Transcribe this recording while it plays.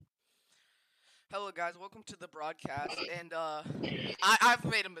Hello, guys. Welcome to the broadcast. And I've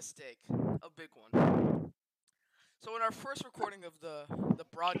made a mistake, a big one. So in our first recording of the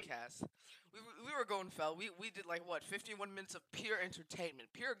broadcast, we were going fell. We did like what 51 minutes of pure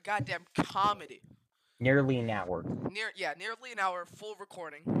entertainment, pure goddamn comedy. Nearly an hour. Nearly an hour full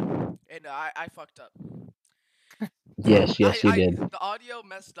recording, and I fucked up. Yes, you did. The audio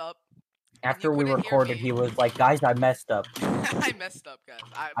messed up. After we couldn't hear recorded, me. he was like, "Guys, I messed up. I messed up, guys.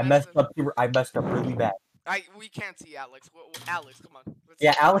 I messed up. I messed up really bad." We can't see Alex. Alex, come on.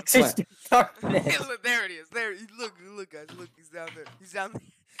 Yeah, Alex is Look, there it is. There. Look, guys. Look, he's down there. He's down there.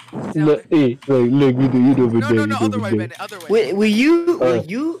 Look, hey, look, you do over there. No, other way, Bennett. Other way. Wait, will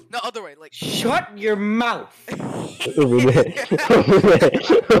you? No, other way. Like. Shut your mouth. Over there.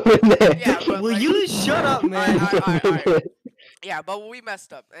 Over there. Yeah, but Will you shut up, man? Alright. Yeah, but we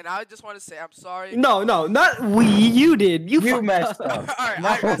messed up, and I just want to say I'm sorry. No, not we. You did. You messed up. up. Alright,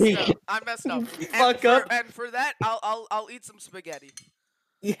 I messed up. And for that, I'll eat some spaghetti.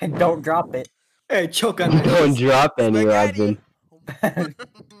 Yeah, don't drop it. Hey, choke on that. Don't drop any, Robin.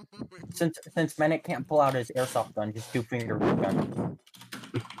 Since Bennett can't pull out his airsoft gun, just do finger gun.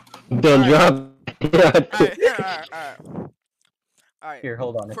 Don't drop. Alright. Here,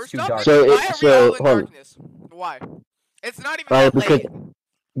 hold on. It's First too up, dark. why are we all in darkness? Why? It's not even that late.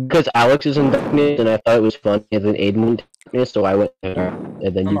 Because Alex is in darkness, and I thought it was funny, and then Aiden went in darkness, so I went there,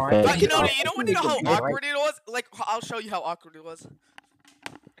 and then you You know how awkward it was? Like, I'll show you how awkward it was.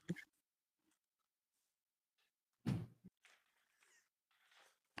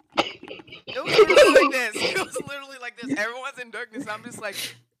 It was literally like this. It was literally like this. Everyone's in darkness. I'm just like...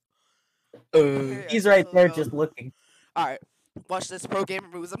 He's right there just looking. Alright. Watch this pro gamer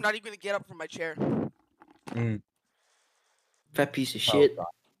moves. I'm not even going to get up from my chair. Fat piece of shit.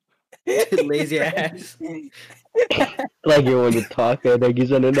 Lazy ass. Like you want to talk, I think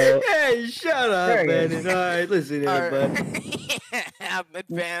he's in it now. Hey, shut up, man. Alright, listen here, bud. I'm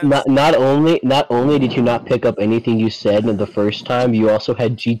advanced. Not only did you not pick up anything you said in the first time, you also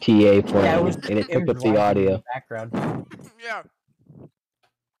had GTA playing, and it took up the audio. Background. Yeah.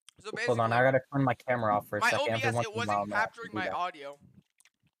 So basically, Hold on, I gotta turn my camera off for a my second. OBS, it wasn't capturing my audio.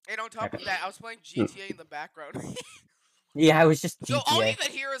 And on top of that, I was playing GTA in the background. Yeah, I was just GTA. So all you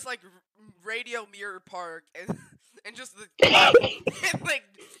could hear is like Radio Mirror Park and just the and, like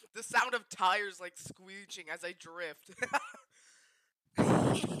the sound of tires like squeeching as I drift.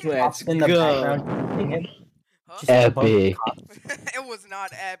 Let's in the go. background. Huh? Epic. It was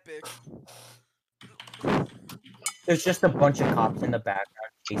not epic. There's just a bunch of cops in the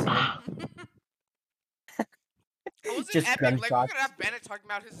background chasing him. It wasn't Just epic. Like we're gunshots. gonna have Bennett talking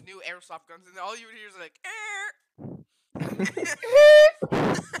about his new airsoft guns, and all you would hear is like,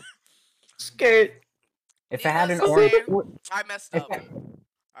 Scared. If it had an Needless to orange... say, I messed up.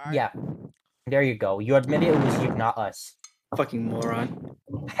 Alright. Yeah. There you go. You admit it was you, not us. Fucking moron.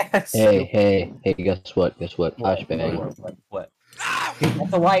 Hey, guess what? Flashbang. What? Ah!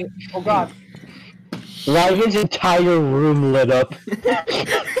 That's a light. Oh god. Why his entire room lit up?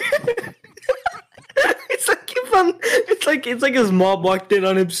 It's like his mom walked in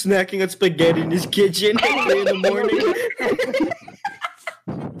on him snacking on spaghetti in his kitchen at 3 in the morning.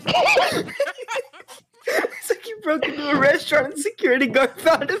 It's like he broke into a restaurant and security guard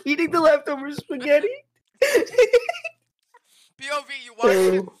found him eating the leftover spaghetti. POV, you walk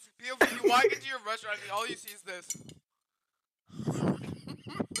into your restaurant and all you see is this.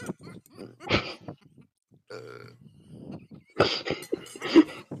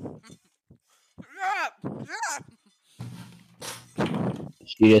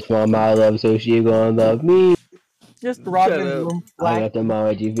 She just want my love, so she gonna love me. Just Robin's room. I got the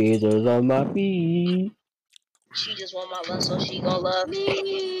Margie visors on my feet. She just want my love, so she gon' love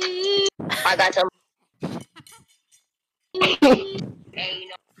me. I got some.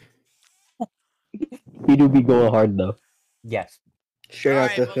 He do be going hard though. Yes. Straight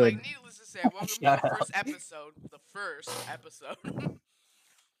out the Like, hood. needless to say, welcome to the first episode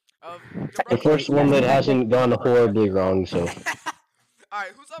of The first one that hasn't gone horribly wrong, so.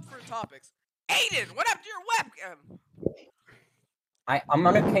 Alright, who's up for topics? Aiden, what happened to your webcam? I'm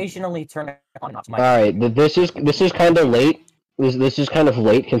gonna occasionally turn it on. Alright, this is kind of late. This is kind of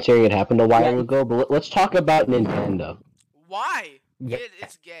late considering it happened a while ago, but let's talk about Nintendo. Why? Yeah.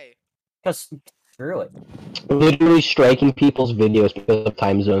 It's gay. Just screw it. Literally striking people's videos because of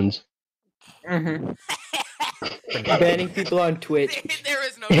time zones. Mm-hmm. Banning people on Twitch. There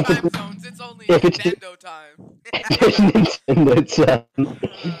is no time zones, it's only If it's- Nintendo time. Nintendo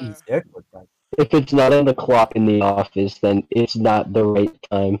time. If it's not on the clock in the office, then it's not the right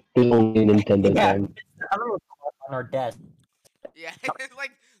time. There's only Nintendo Yeah. time. I don't know what's on our desk. Yeah,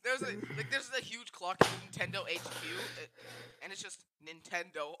 like there's a huge clock in Nintendo HQ, and it's just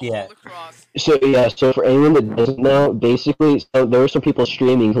Nintendo Yeah. all across. So for anyone that doesn't know, basically, so there were some people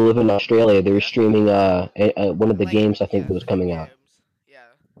streaming who live in Australia. They were Yeah. streaming one of the Like, games I think yeah, that was coming out, games.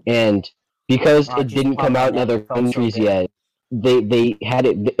 Yeah. and because Oh, it just didn't come pop out in in. other It felt so countries good. yet, they had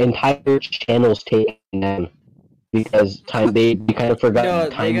it the entire channels taken down because they kind of forgot No,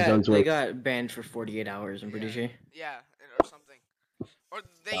 time zones they were. got banned for 48 hours. I'm pretty sure. Yeah, or something. Or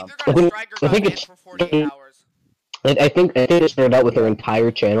they either I got a think- strike or I got think banned it's- for 48 hours. I think it started out with their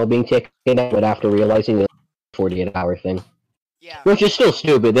entire channel being taken down, but after realizing it was a 48-hour thing, Yeah. which is still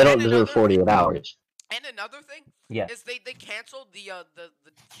stupid. They don't And deserve another- 48 hours. And another thing Yeah. is they canceled the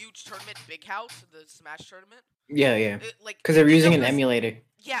huge tournament Big House, the Smash tournament. Yeah, yeah. Like Because they're because using of an this- emulator.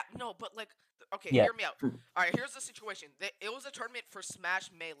 Yeah, no, but like, okay, Yeah. hear me out. All right, here's the situation. It was a tournament for Smash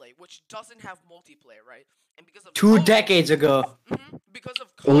Melee, which doesn't have multiplayer, right? And because of 2 COVID, decades ago. because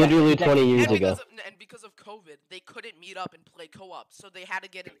of COVID, Literally 20 years and ago. because of COVID, they couldn't meet up and play co-op, so they had to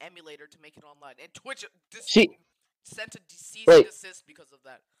get an emulator to make it online. And Twitch See- sent a cease Like- and desist because of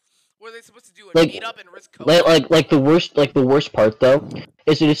that. What are they supposed to do? Like- Meet up and risk COVID? Like the worst part though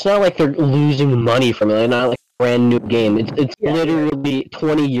is that it's not like they're losing money from it. It's not like a brand new game. It's literally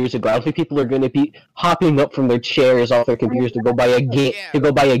 20 years ago. I don't think people are going to be hopping up from their chairs off their computers to go buy a game Yeah. to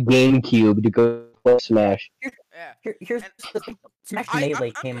go buy a GameCube to go play Smash. Yeah. Here's And the thing. Smash I'm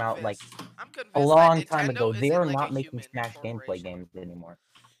Melee came out like I'm convinced a that long time Nintendo ago. They isn't are like not a making human Smash gameplay corporation. games anymore.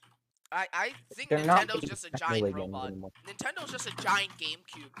 I think They're not Nintendo's making just a Smash giant Melee games robot. anymore. Nintendo's just a giant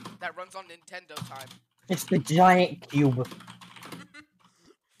GameCube that runs on Nintendo time. It's the giant cube.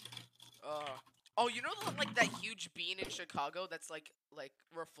 Oh, you know like that huge bean in Chicago that's like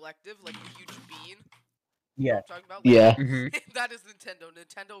reflective, like a huge bean? Yeah. I'm talking about? Yeah. hmm That is Nintendo.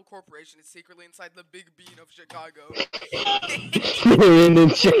 Nintendo Corporation is secretly inside the big bean of Chicago. In the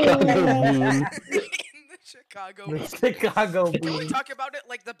Chicago Bean. In the Chicago. The Chicago Can we bean. talk about it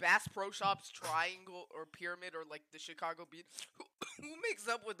like the Bass Pro Shops triangle or pyramid or like the Chicago bean? Who makes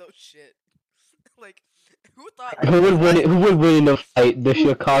up with those shit? Like, who thought Who would win in a fight? The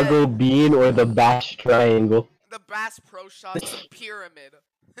Chicago Bean or the Bass Triangle? the Bass Pro Shops pyramid?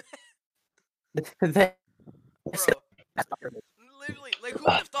 The- Bro, literally, like, who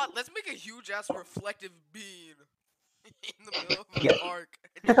would have thought? Let's make a huge ass reflective bean in the middle of the Yeah. park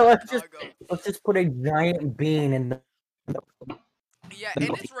in Let's just- Chicago. Let's just put a giant bean in the. Yeah, and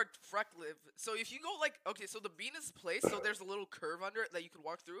it's reflective. So if you go like, okay, so the bean is placed, so there's a little curve under it that you can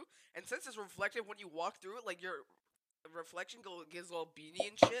walk through, and since it's reflective, when you walk through it, like your reflection gets all beanie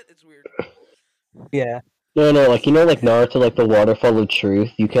and shit. It's weird. Yeah. No, like like Naruto, like the waterfall of truth.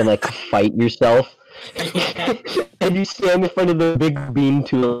 You can like fight yourself, and you stand in front of the big bean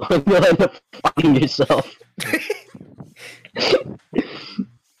tool, and you'll end up fighting yourself.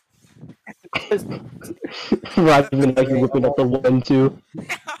 Rather than like you're whipping up the 1-2.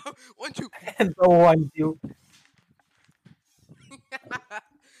 1, 2. And the one you.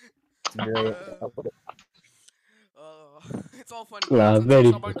 Very- It's all funny. Yeah, until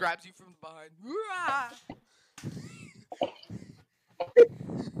very someone grabs you from behind.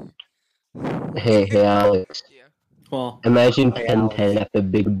 Hey, Alex. Yeah. Well, Imagine Hey, 10-10 at the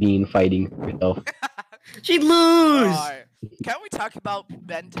big bean fighting yourself. she'd lose. Alright. Can we talk about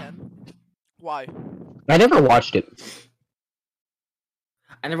Ben 10? Why? I never watched it.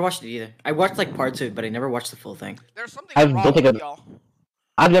 I never watched it either. I watched like parts of it, but I never watched the full thing. There's something I wrong don't think with I've- y'all.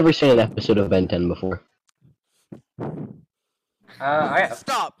 I've never seen an episode of Ben 10 before.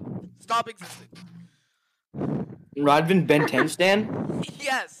 Stop. Stop existing. Rodvin Ben 10 stan?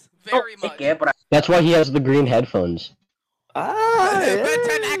 Yes, very much. That's why he has the green headphones. Ah, Ben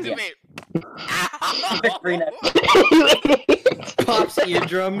 10 yeah. activate. Green Pops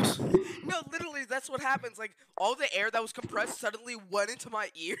eardrums. No, literally, that's what happens. Like, all the air that was compressed suddenly went into my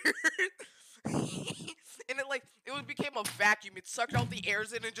ear. And it became a vacuum. It sucked all the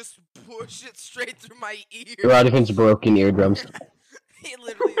airs in and just pushed it straight through my ear. Rodivan's broken eardrums. It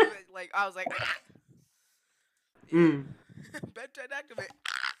literally, like, I was like, ah. Mm. Ben 10 activate.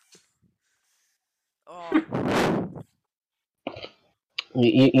 Oh.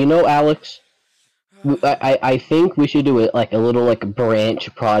 You know, Alex, I think we should do it like a little like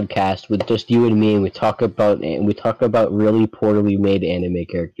branch podcast with just you and me, and we talk about really poorly made anime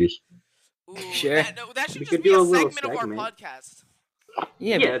characters. Ooh, Sure. that should We just could be do a a little segment of our segment. podcast.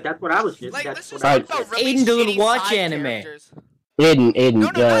 Yeah, Yeah, that's what I was just. Like, that's let's just what I talk was about just- really Aiden doesn't shitty watch side anime. characters. Aiden, No,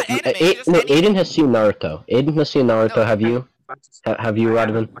 not anime, just any- Aiden has seen Naruto. Aiden has seen Naruto. No. Have you? Have you, I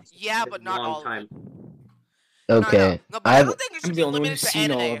haven't Rodivan? watched Yeah, it but in a not long all time. of it. Okay. No, but I I've don't think it I'm should the be only one limited who's to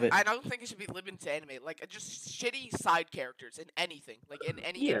seen all anime. of it. I don't think it should be limited to anime. Like just shitty side characters in anything, like in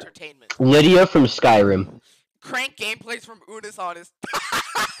any Yeah. entertainment. Lydia from Skyrim. Crank gameplays from Unis Honest.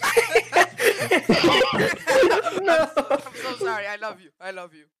 No. I'm so sorry. I love you. I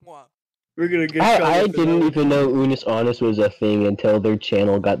love you. Mwah. We're gonna get I didn't even know Unis Honest was a thing until their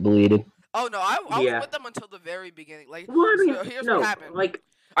channel got deleted. Oh no, I was Yeah. with them until the very beginning. Like, Well, I mean, so here's no, what happened. like,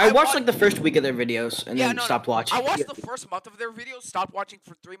 I I watched wa- like the first week of their videos and Yeah, then no, no. stopped watching. I watched Yeah. the first month of their videos, stopped watching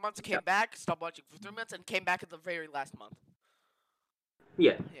for 3 months, came back, stopped watching for 3 months, and came back at the very last month.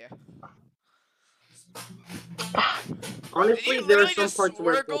 yeah. Yeah. Honestly, you there are literally some just parts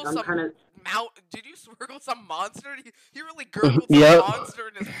where it's swirgle like, I'm some- kind of. Did you swirgle some monster? He really gurgled Yep. some monster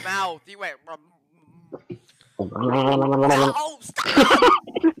in his mouth. He went. Oh, Oh, stop!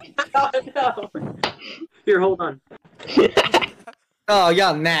 Oh no! Here, hold on. Oh,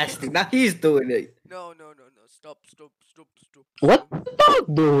 y'all nasty. Now he's doing it. No. Stop. what the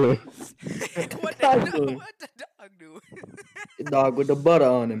dog doing? What dog the doing? what the dog do? The dog with the butter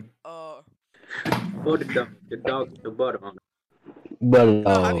on him. Oh, the dog, the butter on it. Butter,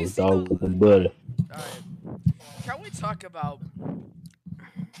 No, have you seen dog, those- butter. Alright. Can we talk about?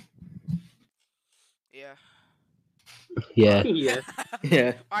 Yeah. Yeah. Yeah.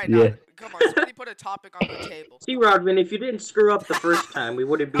 Yeah. Alright, Yeah. now, come on. Somebody put a topic on the table. See, Rodman, if you didn't screw up the first time, we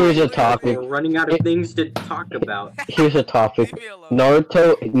wouldn't be Here's a topic. we're running out of things to talk about. Here's a topic. Leave me alone.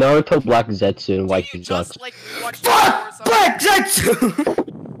 Naruto Black Zetsu and why Can he you sucks. just like watch Naruto or Fuck! something? Black Zetsu!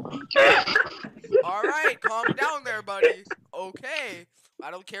 Alright, calm down there, buddy. Okay.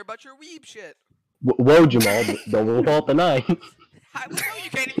 I don't care about your weeb shit. Whoa, Jamal, don't roll out the nine. I love how you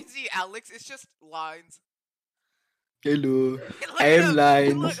can't even see Alex. It's just lines. Hello. Look I at am him.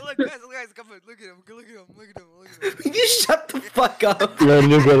 lines. Look, guys, come on. Look at him. Look at him. You shut the fuck up. No,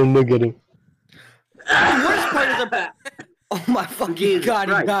 look at him, look at him. The worst part is about. Oh my fucking Jesus god,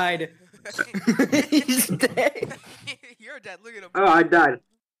 he Christ. died. He's dead. You're dead. Look at him. Oh, I died.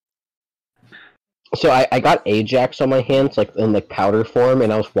 So I got Ajax on my hands, like in like powder form,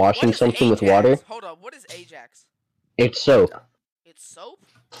 and I was washing What is something with Ajax? water. Hold on. What is Ajax? It's soap. It's soap?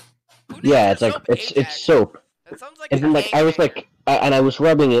 Who named Yeah, their it's like soap it's Ajax? soap. That sounds like And an then like I was egg like, and I was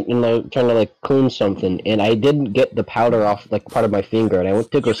rubbing it and trying to like clean something, and I didn't get the powder off like part of my finger, and I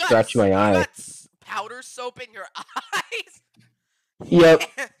went to go You got scratch my you eye. got powder soap in your eyes? Yep.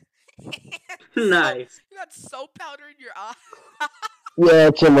 Nice. You got soap powder in your eye? Yeah,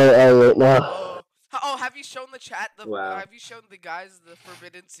 it's in my eye right now. Oh, have you shown the chat? Wow. Have you shown the guys the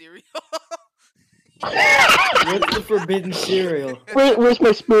forbidden cereal? What's the forbidden cereal? Where's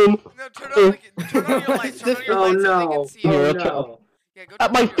my spoon? No, turn on your lights. Turn on your Oh lights so they no. can see Yeah, you. Oh okay. no. Yeah, go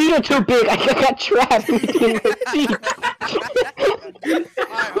My turn feet are too big. I got trapped between my feet.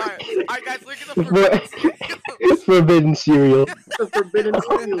 Alright, guys, look at the forbidden cereal. Forbidden cereal. The forbidden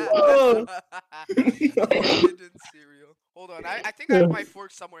cereal. Oh. Forbidden cereal. Hold on, I think I have my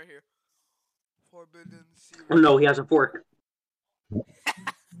fork somewhere here. Forbidden Oh cereal. no, he has a fork.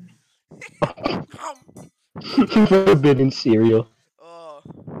 Forbidden cereal.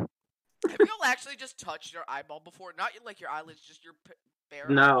 Have you all actually just touched your eyeball before? Not like your eyelids, just your bare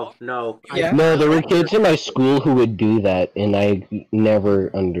No, eyeball? no. Yeah. No, there were kids in my school who would do that, and I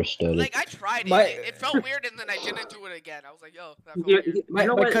never understood it. Like, I tried it. My- It felt weird, and then I didn't do it again. I was like, yo, that felt Yeah, weird. My, you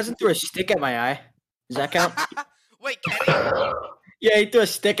know my what? cousin threw a stick at my eye. Does that count? Wait, Kenny? Yeah, he threw a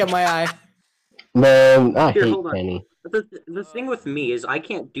stick at my eye. Man, I Here, hate hold on. Penny. The thing with me is I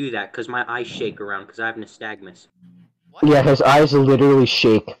can't do that because my eyes shake around because I have nystagmus. What? Yeah, his eyes literally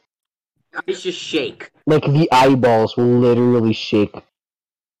shake. Eyes just shake. Like the eyeballs will literally shake.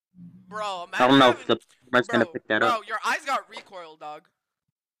 Bro, I don't know if imagine the camera's gonna bro, pick that bro, up. your eyes got recoil, dog.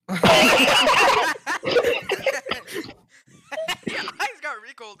 Your eyes got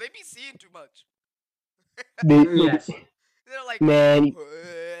recoil. They be seeing too much. Yes. They're like, Man,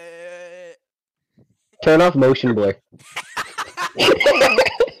 turn off motion blur.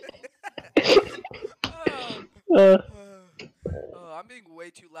 oh, I'm being way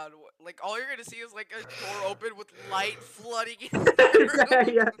too loud. Like, all you're gonna see is like a door open with light flooding in the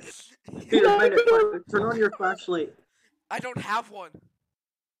room. Yeah. Here, Bennett, turn on your flashlight. I don't have one.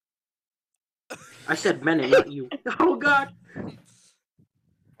 I said Bennett, not you. Oh god.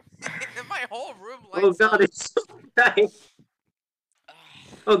 My whole room lights Oh god, up. it's so nice.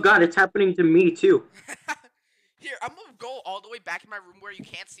 Oh god, it's happening to me too. Here, I'm gonna go all the way back in my room where you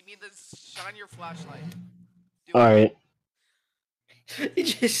can't see me, then shine your flashlight. Do it. Alright. You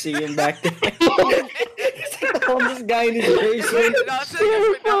just see him back there. It's like the homeless guy in his basement. No, it's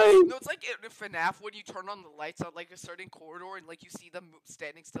like, no, it's like in FNAF when you turn on the lights on like a certain corridor and like you see them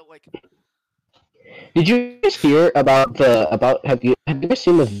standing still like. Did you guys hear about have you guys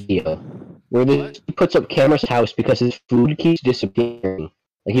seen the video where this he puts up camera's house because his food keeps disappearing?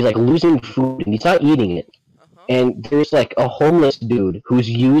 Like he's like losing food and he's not eating it. Uh-huh. And there's like a homeless dude who's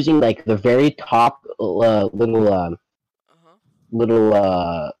using like the very top Uh-huh.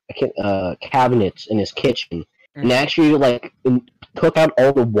 cabinets in his kitchen and Mhm. actually like took out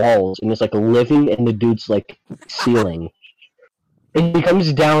all the walls and is like living in the dude's like ceiling. And he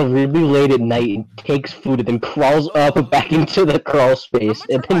comes down really late at night and takes food and then crawls up back into the crawl I'm space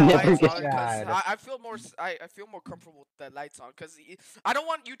gonna and turn then my never lights gets. on because God. I feel more I feel more comfortable with the lights on because I don't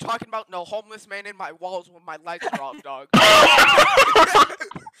want you talking about no homeless man in my walls when my lights are off, dog.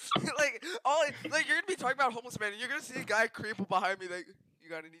 Like like you're gonna be talking about homeless man and you're gonna see a guy creep up behind me like, you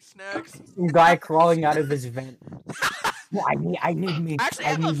got any snacks? Some guy crawling out of his vent. I need me. Actually, I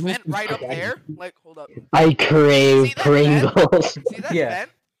have a need vent meat right up spaghetti. there. Like, hold up. I crave See that vent? Pringles. See that Yeah.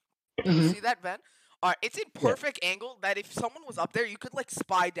 vent? Mhm. See that vent? Alright, it's in perfect angle that if someone was up there, you could like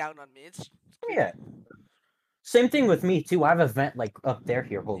spy down on me. It's Yeah. Same thing with me too. I have a vent like up there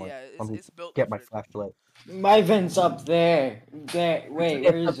here. Hold on. yeah, Let me it's built get my different. flashlight. My vent's up there. There. Wait,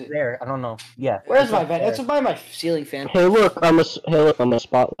 where It's is up it? there. I don't know. Yeah. Where's it's my up vent? there. It's by my ceiling fan. Hey look, I'm a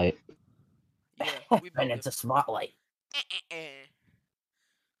spotlight. Yeah, we built And it. it's a spotlight.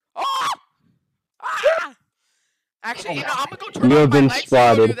 Oh! Ah! Actually, you know, I'm gonna go turn You off have my been lights. You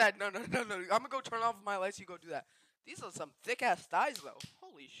go do spotted. that. No. I'm gonna go turn off my lights. You go do that. These are some thick ass thighs, though.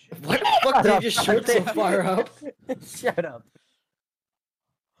 Holy shit. What the fuck did you just shoot so far up? Shut up.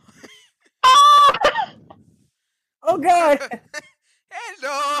 Oh god!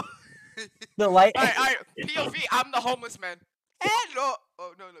 Hello. The light. Alright, POV. I'm the homeless man. Hello.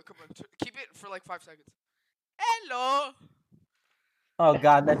 Oh no, come on. Keep it for like 5 seconds. Hello. Oh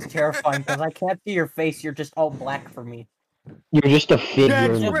god, that's terrifying because I can't see your face. You're just all black for me. You're just a figure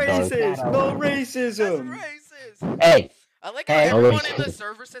That's in the dark. racist. No That's racism. racist. Hey, I like how Hey. everyone No in the racism.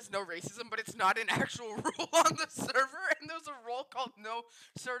 server says no racism, but it's not an actual rule on the server, and there's a role called no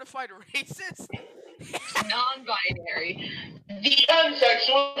certified racist. Non-binary. The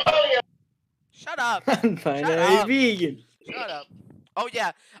unsexual Shut up. Non-binary up. vegan. Shut up. Oh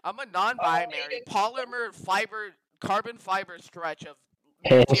yeah, I'm a non-binary polymer fiber carbon fiber stretch of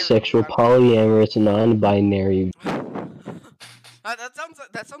pansexual, material. polyamorous, non-binary. That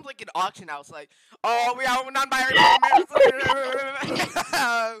sounds like an auction house. Like, oh, we are non-binary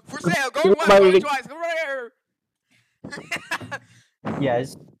for sale. Go once, go twice. Go right here.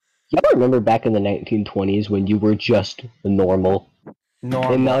 Yes. Y'all remember back in the 1920s when you were just normal,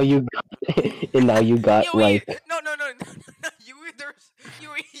 Normal. and now you got You like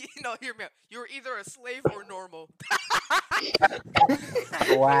no. Hear me out. You were either a slave or normal.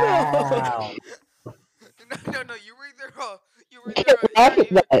 Wow. No. You were either laugh at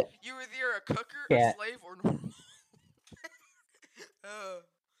that. you were either a cooker, Yeah. a slave, or normal.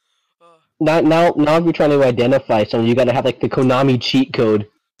 Now if you're trying to identify someone, you gotta have like the Konami cheat code.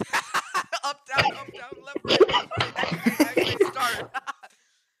 Up, down, left, right. Exit, start.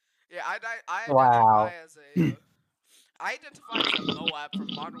 Yeah, I Wow. identify as a. I identify as a Moab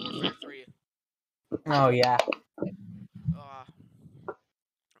from Modern Warfare 3. Oh yeah.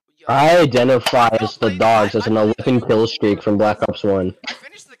 Yeah. I identify I as the played- dogs I- as I an played 11 the kill Cold streak War. from Black Ops 1. I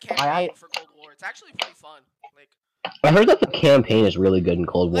finished the campaign for Cold War. It's actually pretty fun. Like, I heard that the campaign is really good in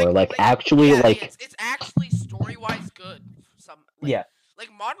Cold War. Like actually, yeah, like it's actually story-wise good. Yeah. Like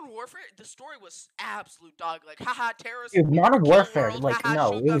Modern Warfare, the story was absolute dog. Like, haha, terrorists. Dude, Modern kill Warfare, world, like haha,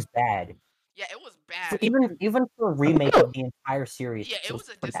 no, shoot it them. was bad. Yeah, it was bad. Even for a remake of the entire series. Yeah, it was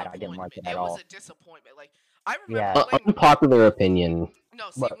a bad. I didn't like disappointment. it at all. was a disappointment. Like, I remember Yeah. playing. unpopular opinion. No,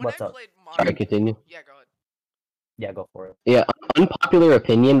 see, when what's I up? played Sorry, Modern. continue. Yeah, go ahead. Yeah, go for it. Yeah, unpopular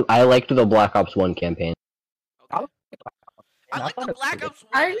opinion. I liked the Black Ops 1 campaign. Okay. I I like thought the it was Black pretty Ops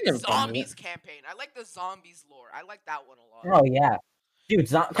I 1 never played it. Zombies campaign. I like the Zombies lore. I like that one a lot. Oh yeah.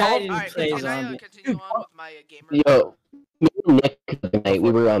 Dude, I didn't Alright, play can I Zombie. continue on with my gamer? Yo, me and Nick the other night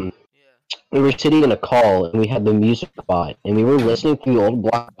Yeah. we were sitting in a call and we had the music bot and we were listening to the old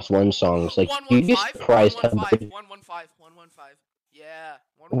Black Ops 1 songs. Like you'd be 115, surprised how 115, good 115. Yeah.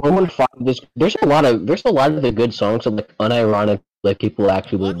 115. There's a lot of the good songs that like unironic like people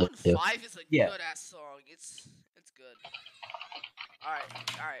actually would listen to. 115 is a Yeah. good ass song. It's good.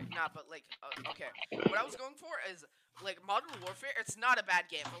 Alright. Nah, but like, okay. What I was going for is like Modern Warfare. It's not a bad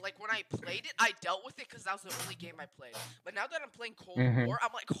game, but like when I played it, I dealt with it because that was the only game I played. But now that I'm playing Cold Mhm. War, I'm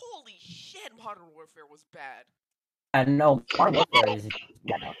like, holy shit, Modern Warfare was bad. I know Modern Warfare is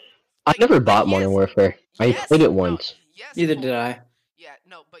yeah. I never Like, bought yes, Modern Warfare. I yes, played it no, once. Yes, Neither Cold did War. I. Yeah,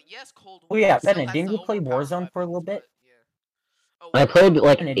 no, but yes, Cold Oh War. yeah, still Bennett, has didn't the you play overpowered Warzone for a little weapons, bit? but, Oh, I played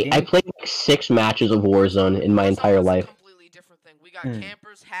like And it I did. played like 6 matches of Warzone in my Warzone entire is a life. completely different thing. We got Hmm.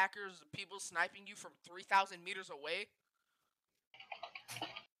 campers, hackers, people sniping you from 3,000 meters away.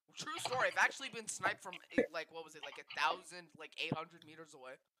 True story. I've actually been sniped from like what was it, like 1,000, like 800 meters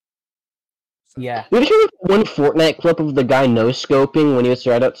away. So, Yeah. You ever seen one Fortnite clip of the guy no scoping when he was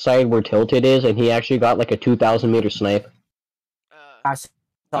right outside where Tilted is, and he actually got like a 2,000-meter snipe? I saw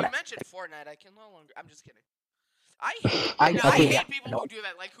You that. mentioned Fortnite. I can no longer. I'm just kidding. I hate. I- I okay, hate yeah, people no. who do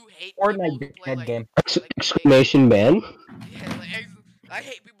that. Like who hate people Fortnite who big play head like. game. Exclamation ban. Yeah, I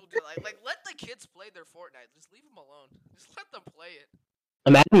hate people do that. Like let the kids play their Fortnite. Just leave them alone. Just let them play it.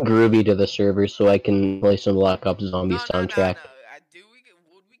 I'm adding Groovy to the server so I can play some Black Ops Zombie No. soundtrack.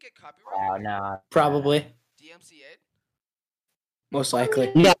 Would we get copyrighted? Oh no. Probably. DMCA? Most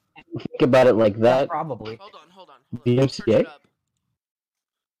likely. Yeah, think about it like Yeah, that. probably. Hold on. Let me search DMCA? it up.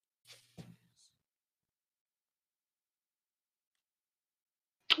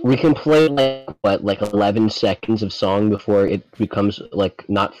 We can play like 11 seconds of song before it becomes like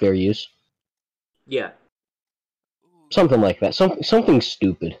not fair use. Yeah. Ooh, Something like that. Something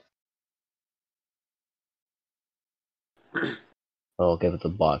stupid. I'll give it the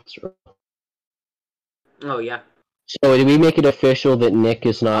bots. Oh yeah. So did we make it official that Nick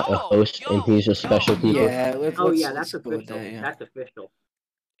is not a Oh, host and he's a special yo. people? Yeah, Oh yeah, let's that's go with official. that, yeah. That's official.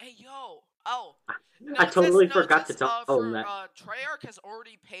 Hey yo. Oh. No, I it totally says, no, it forgot to says, tell him that. Treyarch has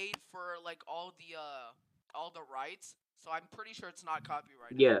already paid for like all the rights, so I'm pretty sure it's not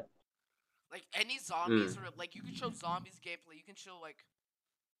copyrighted. Yeah. Like any zombies or like you can show zombies gameplay. You can show like.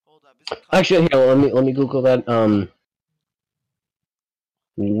 Hold up. Is it Actually, here, let me Google that.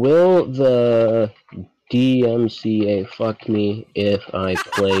 Will the DMCA fuck me if I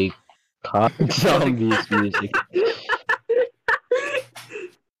play COD Zombies music?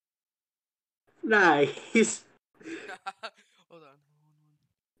 Nice. Hold on.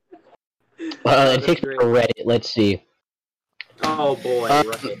 It takes me to Reddit. Let's see. Oh boy.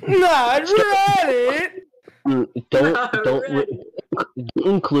 Right. Not Reddit! Don't Not don't Reddit.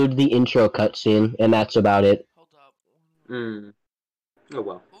 include the intro cutscene, and that's about it. Hold up. Hmm. Oh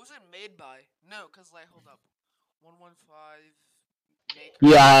well. Who's it made by? No, cause like hold up. 115 maker.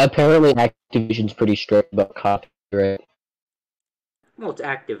 Yeah, apparently Activision's pretty strict about copyright. Well, it's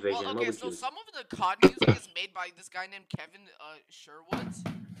Activision. Well, What okay, would so you? some of the COD music is made by this guy named Kevin Sherwoods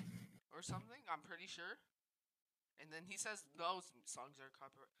or something. I'm pretty sure. And then he says those songs are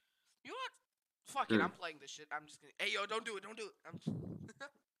copyright. You know what? Fuck it, I'm playing this shit. I'm just gonna. Hey yo, don't do it.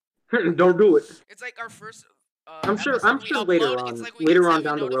 Don't do it. It's like our first. I'm sure episode we later upload, on- it's like we later get on 7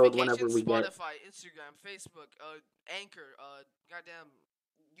 down the road whenever notifications, we get- Spotify, Instagram, Facebook, Anchor, goddamn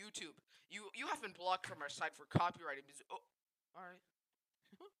YouTube. You have been blocked from our site for copyrighted music. Oh, all right.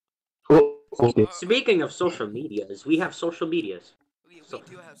 Okay. Speaking of social medias, we have social medias. We So-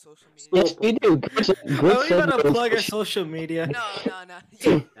 do have social media. Yes, we do. Are we gonna plug our social media? No.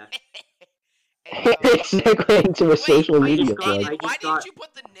 It's segueing into a social I media just got- plug. I Why just got- didn't you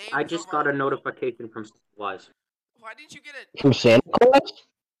put the name? I just got a notification from Wise. Why didn't you get it From Santa Claus?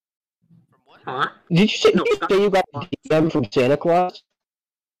 from what? Huh? Did you say, No, did you say you got a DM from Santa Claus?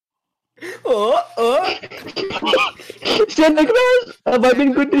 Santa Claus? Have I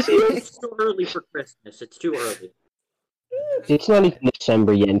been good this year? It's too early for Christmas. It's too early. It's not even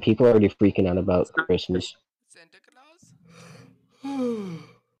December yet, and people are already freaking out about Christmas. Santa Claus?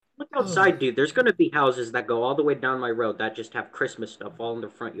 Look outside, dude. There's gonna be houses that go all the way down my road that just have Christmas stuff all in their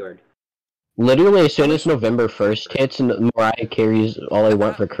front yard. Literally, as soon as November 1st hits and Mariah Carey's All I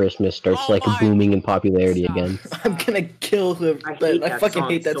Want for Christmas starts, Oh like, my- booming in popularity Stop, again. stop. I'm gonna kill whoever. I hate I that fucking song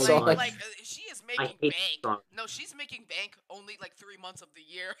hate that so song. much. She is I making hate that bank. song. No, she's making bank only like 3 months of the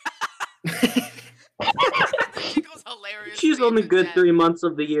year. She goes hilarious. She's only good 3 months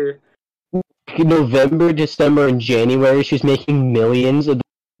of the year. November, December, and January, she's making millions.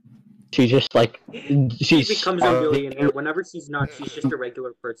 She's just like, She she's becomes a millionaire. Whenever she's not, she's just a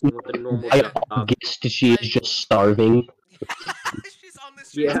regular person with a normal By job. August, she is just starving. She's on the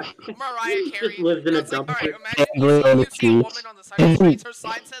streets. Yeah. Mariah She Carey. just lives in a It's like, alright, dumpster. imagine Gambling on you the see a woman streets. on the side of the streets. Her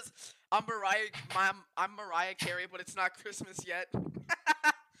sign says, I'm Mariah Carey, but it's not Christmas yet.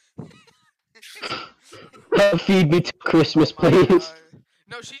 Feed me to Christmas, Oh my please. God.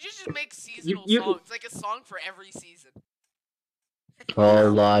 No, she just makes seasonal you- songs. Like a song for every season.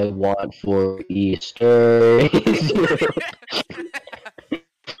 All I want for Easter is you.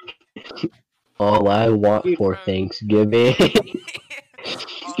 All I want for Thanksgiving.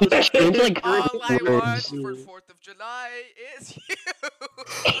 It's like All I want words. for 4th of July is you.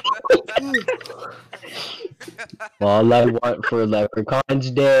 All I want for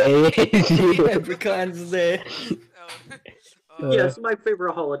Leprechaun's Day is you. Leprechaun's Day. Yes, my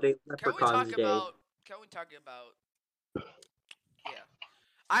favorite holiday, Can we Leprechaun's talk Day. about? Can we talk about? Yeah,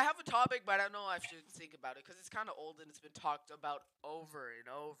 I have a topic, but I don't know if I should think about it because it's kind of old and it's been talked about over and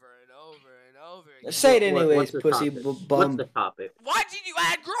over and over and over again. Say it What's anyways, the pussy topic? bum. What's the topic? Why did you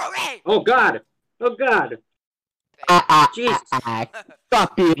add Groovy? Oh God! Oh God! Jesus!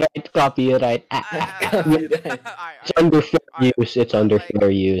 Copyright. It's under fair Alright. use. It's under fair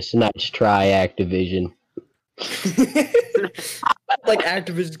use. Let's try Activision. Like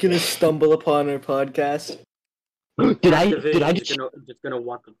Activision's gonna stumble upon our podcast. Did I Activision's just just gonna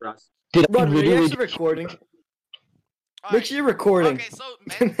walk across? did I Roger, are you literally actually recording? Make Alright. sure you're recording. Okay, so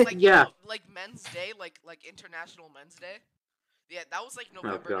like Yeah. like Men's Day, like International Men's Day. Yeah, that was like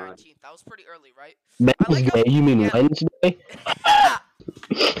November God. 19th. That was pretty early, right? Men's like how- Day? You mean yeah. Wednesday?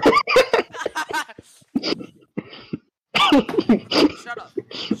 Shut up.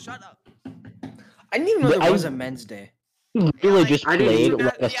 Shut up. I didn't even know there I- was a Men's Day. Literally like, just I didn't played even-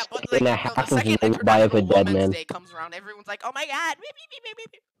 like a Yeah, but second and a like, no, half the of second Lullaby of a International Dead Women's Man. Day comes around, everyone's like, "Oh my God!"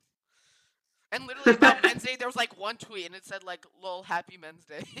 And literally about Men's Day, there was like one tweet, and it said like, "Lol, Happy Men's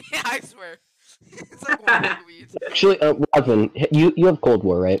Day." I swear, it's like one tweet. Actually, Rodvin, you have Cold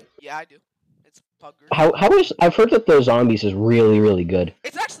War, right? Yeah, I do. It's pugger. How is I've heard that the zombies is really good.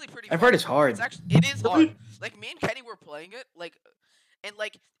 It's actually pretty. I've fun. heard it's hard. It is Really? hard. Like me and Kenny were playing it, like, and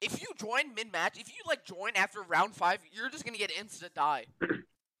like if you join mid match, if you like join after round 5, you're just gonna get insta die.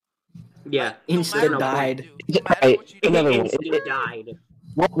 Yeah. Like, no Insta matter what you died. do, no matter Alright, what you do. another one. Instantly died.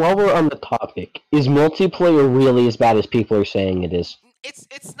 While we're on the topic, is multiplayer really as bad as people are saying it is?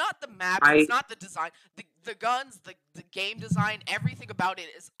 It's not the map, I- it's not the design, the guns, the game design, everything about it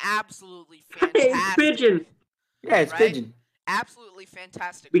is absolutely Hey, fantastic. Pigeon! Yeah, it's Right? Pigeon. Absolutely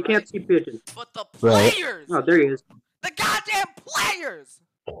fantastic. We right? can't see Pigeon. But the Right. players, Oh, there he is. the goddamn players,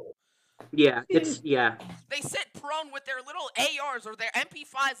 Yeah, yeah. they sit prone with their little ARs or their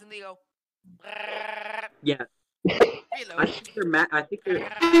MP5s and they go. Yeah. Reload. I think their map choices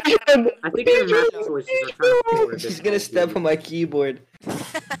are kind of poor. She's gonna step on my keyboard.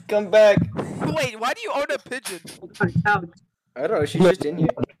 Come back. Wait, why do you own a pigeon? I don't know. She's just in here.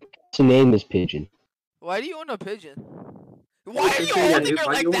 Its name is Pigeon. Why do you own a pigeon? Why are you Yeah, holding dude, her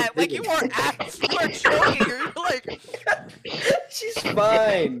why like do you own a that? Like you are choking her. You're like, She's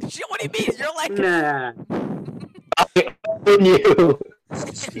fine. what do you mean? You're like, Nah. On you.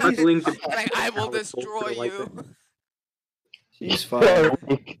 Struggling to like I will Alex destroy Holter like you. She's fine.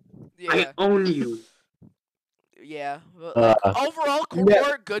 Yeah, I own you. yeah. But, Uh, overall, Yeah.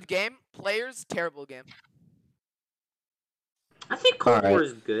 core good game. Players terrible game. I think Cold Alright. War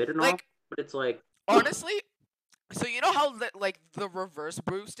is good and all, Like but it's like honestly, so you know how like the reverse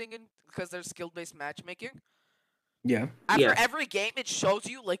boosting and because there's skill based matchmaking. Yeah. After Yeah. every game, it shows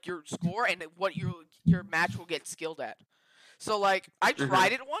you like your score and what your match will get skilled at. So like I Mhm.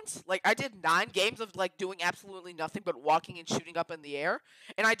 tried it once. Like I did 9 games of like doing absolutely nothing but walking and shooting up in the air,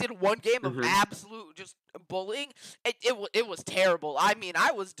 and I did 1 game of Mhm. absolute just bullying. It was terrible. I mean,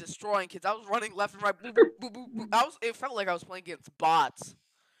 I was destroying kids. I was running left and right. Boop, boop, boop, boop, boop. It felt like I was playing against bots.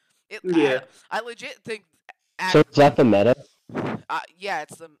 Yeah. I legit think. so is that the meta? Yeah,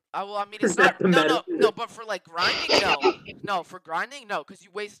 it's the. Well, I mean, Is it's that not. the No, meta? no. But for like grinding, no. For grinding, no, because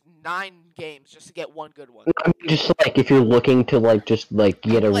you waste 9 games just to get 1 good one. I mean, just like if you're looking to like just like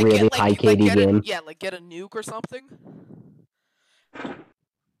get a Like, really high KD get game. yeah, like get a nuke or something.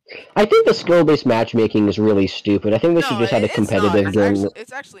 I think the skill-based matchmaking is really stupid. I think they should just have a it's not. competitive game.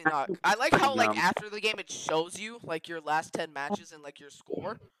 It's actually not. I like how like dumb. after the game it shows you like your last 10 matches and like your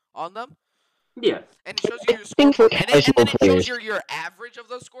score on them, yeah. and it shows you your I score think per for minute, and then casual it shows players- your average of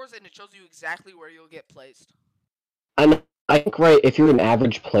those scores, and it shows you exactly where you'll get placed. I think right if you're an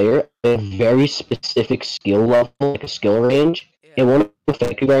average player, a very specific skill level, like a skill range, it Yeah. won't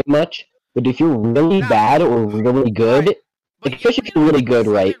affect you very much. But if you're really Nah. bad or really good, Right. like, especially if you're really good,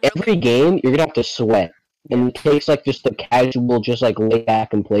 right? really- Every game you're gonna have to sweat, and it takes like just the casual, just like lay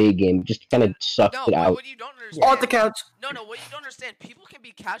back and play a game, just kind of sucks No, it but out. what you don't understand. On the couch. No, what you don't understand, people can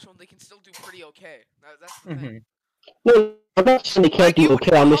be casual and they can still do pretty okay. That's the thing. No, I'm not saying they can't Like, do you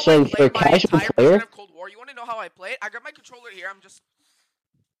okay. know I'm how just saying I for a played my casual entire player. version of Cold War. You want to know how I play it? I got my controller here. I'm just.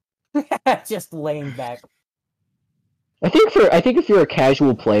 Just laying back. I think if you're a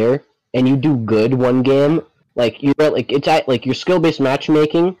casual player and you do good one game, like you're like it's at like your skill based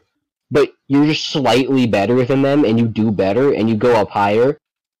matchmaking, but you're just slightly better than them and you do better and you go up higher,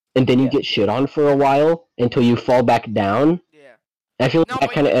 and then you Yeah. get shit on for a while until you fall back down. Yeah. I feel No, like that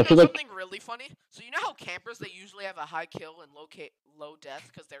but kind of you I know feel like something really funny. So you know how campers they usually have a high kill and low death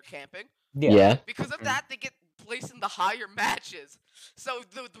because they're camping. Yeah. yeah. Because of that, they get place in the higher matches. So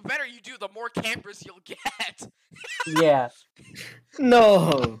the better you do, the more campers you'll get. Yeah.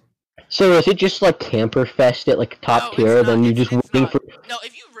 No. So is it just like Camper Fest at like top No, tier? it's Then not, you it's- just it's waiting not. for? No,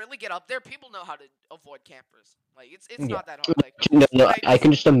 if you really get up there, people know how to avoid campers. Like it's Yeah. not that hard. Like No, like, I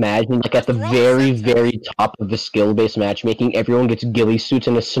can just imagine like at the throw a very, Semtex. very top of the skill-based matchmaking, everyone gets ghillie suits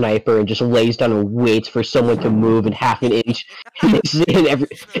and a sniper and just lays down and waits for someone to move in half an inch. And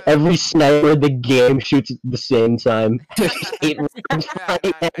every sniper in the game shoots at the same time. Eight rounds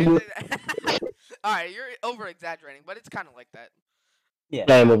flying. Alright, you're over exaggerating, but it's kind of like that. Yeah.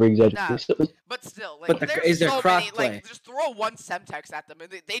 I am over exaggerating. Nah. But still, like, But there's is there so many. crossplay? Like, just throw one Semtex at them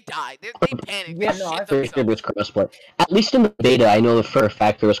and they die. They panic. Yeah, They no, shit Pretty sure themselves. there's crossplay. At least in the beta, I know for a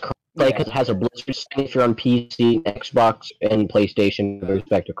fact there was crossplay Yeah. because it has a Blizzard sign if you're on PC, Xbox, and PlayStation, with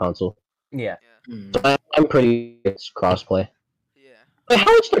respect to console. Yeah. Hmm. So I'm pretty it's crossplay. Yeah. But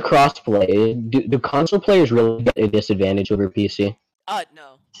how is the crossplay? Do console players really get a disadvantage over PC?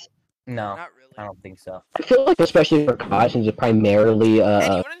 No. No, Not really. I don't think so. I feel like, especially for COD, since it's primarily And you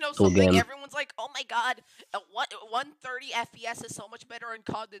want to know cool something? game. Everyone's like, "Oh my god, 130 FPS is so much better in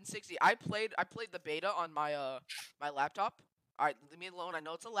COD than 60." I played the beta on my my laptop. All right, leave me alone. I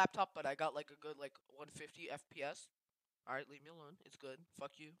know it's a laptop, but I got like a good like 150 FPS. All right, leave me alone. It's good.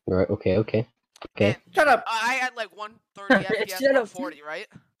 Fuck you. Right? Okay. And Shut up. I had like 130 FPS, Shut up. 140, right?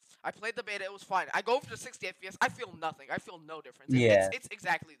 I played the beta. It was fine. I go over to 60 FPS. I feel nothing. I feel no difference. Yeah. It's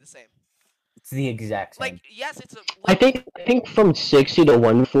exactly the same. It's the exact same. Like, yes, it's a. I think from 60 to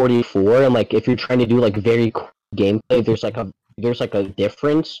 144, and like if you're trying to do like very quick gameplay, there's like a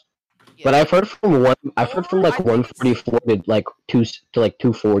difference. Yeah. But I've heard from like I think it's- 144 to like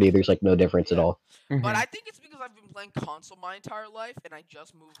 240. There's like no difference at Yeah. all. Mhm. But I think it's because I've been playing console my entire life, and I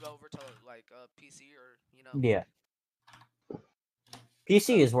just moved over to like PC or Yeah.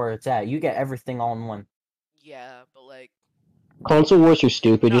 PC is where it's at. You get everything all in one. Yeah, but like Console wars are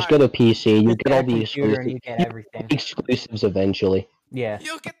stupid. Just Nah. get a PC. You Just get all a the computer and you exclusives. get everything. Exclusives eventually. Yeah.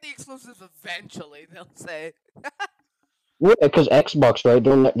 you'll get the exclusives eventually. They'll say. Yeah, because Xbox, right?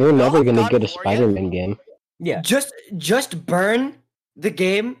 They're never have gonna God get a of War yet? Spider-Man game. Yeah. Just burn the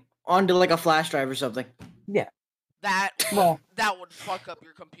game onto like a flash drive or something. That Well, that would fuck up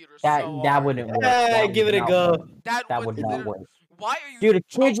your computer that so that hard. wouldn't work. Ah, That would give it a not go. work. That That would not literally- work. Why are you Dude, it's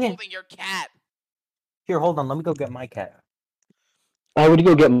changing. holding your cat? Here, hold on. Let me go get my cat. I would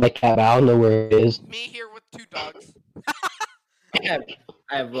go get my cat. I don't know where it is. Me here with 2 dogs. I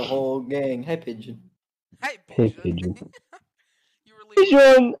have a whole gang. Hi, Pigeon. Hey, Hey, pigeon. pigeon. You were leaving.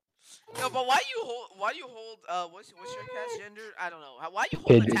 Pigeon. No, but why you hold? What's your cat's gender? I don't know. Why you hold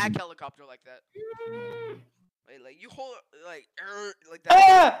a Pigeon. tack helicopter like that? Like you hold like that.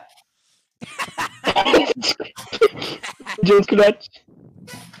 Ah! Pigeon's correct.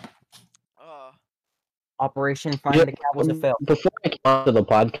 uh, Operation Find Yeah, the Cat was a fail. Before I came onto the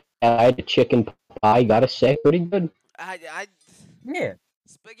podcast, I had a chicken pie. Gotta say, pretty good. I Yeah.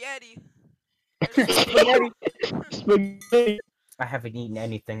 spaghetti. Spaghetti. Spaghetti. I haven't eaten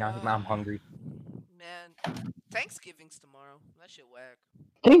anything. I'm hungry. Man, Thanksgiving's tomorrow. That shit whack.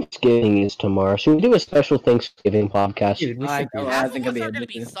 Thanksgiving is tomorrow. Should we do a special Thanksgiving podcast? Dude, we I should do know, that. Half think of I'll us be are gonna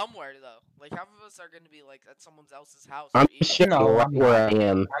be addicted. somewhere though. Like half of us are gonna be like at someone else's house. I'm eating. staying No, right I'm where I not.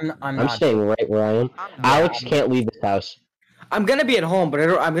 am. I'm I'm not. staying right where I am. I'm not. Alex I'm- can't leave this house. I'm gonna be at home, but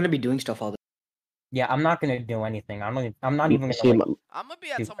I'm gonna be doing stuff all day. Yeah, I'm not gonna do anything. I'm not even See, gonna like, I'm gonna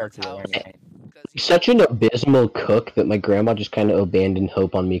be at do someone's turkey or house. anything. 'Cause, He's such an abysmal cook that my grandma just kind of abandoned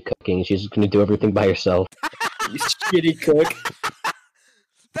hope on me cooking. She's just gonna do everything by herself. You shitty cook.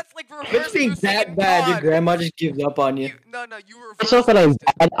 That's like reverse. It's being boosting that in bad, your COD. grandma just gives up on you. No, you reverse. It's not that I'm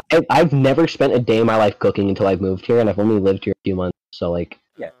boosted. bad. I've never spent a day in my life cooking until I've moved here, and I've only lived here a few months. So like,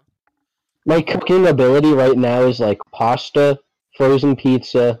 Yeah. my cooking ability right now is like pasta, frozen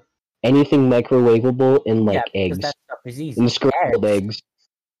pizza, anything microwavable, and like yeah, because eggs that stuff is easy. and scrambled eggs.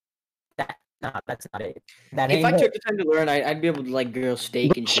 Nah, that's not it. That If ain't I it. took the time to learn, I'd be able to like grill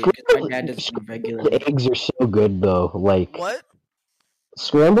steak and shit. 'Cause my dad does it regularly. Scrambled eggs are so good though. Like What?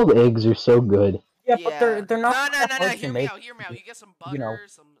 scrambled eggs are so good. Yeah, but they're not. No. that hard to Hear me make. out. Hear me out. You get some butter, you know.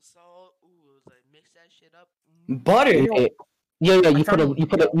 some salt. Ooh, like, mix that shit up. Mm. Butter. Yeah, yeah. You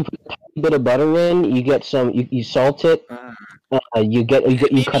put a tiny bit of butter in. You get some. You salt it. You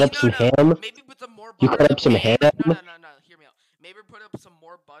Maybe- cut up no, some no, ham. Maybe put some more You butter cut in up the some pan. ham. No. Hear me out. Maybe put up some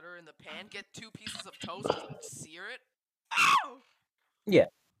more butter in the pan. Get 2 pieces of toast. Sear it. Ow! You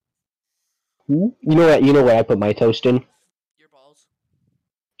know what I put my toast in? Your balls.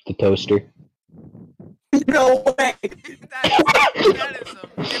 The toaster. No way. that is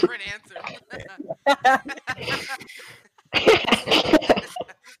a different answer.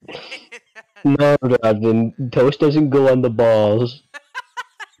 No, Rodman. Toast doesn't go on the balls.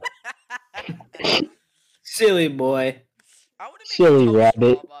 Silly boy. I want to make Silly a toast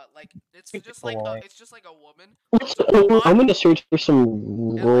rabbit. robot. Like it's Good just like boy. it's just like a woman. It's a robot. I'm gonna search for some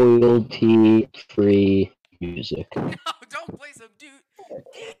royalty-free music. No, don't play some do.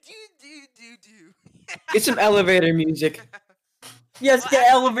 Get some elevator music. Yes, Well,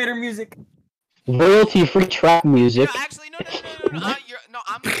 get elevator music. Royalty-free trap No, music. actually, no.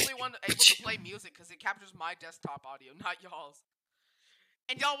 I'm the only one able to play music because it captures my desktop audio, not y'all's.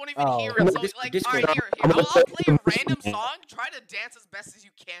 And y'all won't even Oh. hear No, it. So, Discord- like, alright, Discord. here. I'll play a random song. Try to dance as best as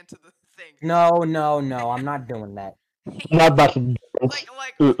you can to the thing. No, I'm not doing that. Not about to dance. Like,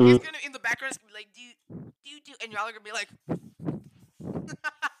 Mm-mm. it's gonna in the background. It's gonna be like, do, and y'all are gonna be like.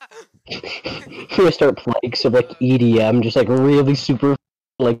 I'm gonna start playing some like EDM, just like really super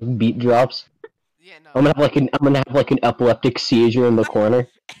like beat drops. Yeah, no. I'm gonna have like an epileptic seizure in the corner.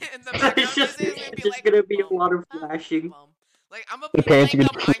 In the background, It's just, music is gonna be it's like, gonna be a bum, lot of bum, flashing. bum. Like, I'm gonna The be parents are playing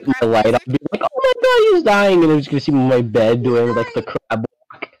gonna the turn the Minecraft light up music. and be like, "Oh my god, he's dying!" And I'm just gonna see him in my bed doing like the crab.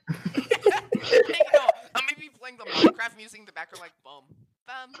 Like, no, I'm gonna be playing the Minecraft music in the background, like, bum,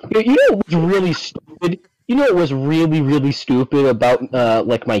 bum. You know what was really stupid? You know what was really stupid about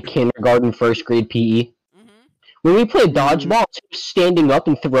like my kindergarten, first grade PE? Mm-hmm. When we played dodgeball, instead of standing up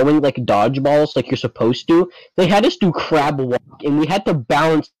and throwing like dodgeballs like you're supposed to, they had us do crab walk, and we had to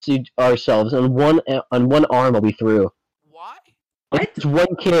balance ourselves on one arm while we threw. Why? Like, there's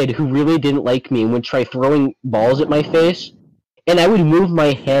one kid who really didn't like me and would try throwing balls at my face, and I would move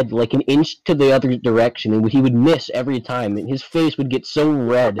my head like an inch to the other direction, and he would miss every time, and his face would get so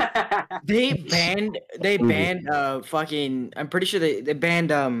red. They banned fucking I'm pretty sure they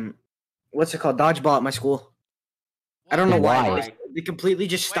banned what's it called? Dodgeball at my school. I don't know why. Why? They completely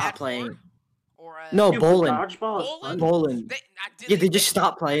just Wait, at stopped playing. Ford? Or at... No, Dude, bowling. Dodgeball is Bowling? fun. Bowling. Yeah, they just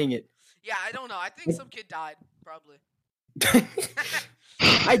stopped playing it. Yeah, I don't know. I think some kid died, probably.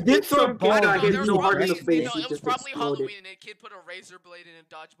 I did throw a Some kid ball. died, No, hit there was so hard in probably, the face, no, he it was just probably exploded. Halloween and a kid put a razor blade in a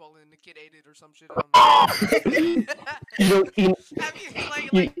dodgeball and the kid ate it or some shit. I don't know. Have you,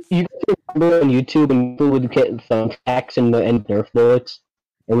 like, You guys remember on YouTube when people would get thumbtacks and Nerf bullets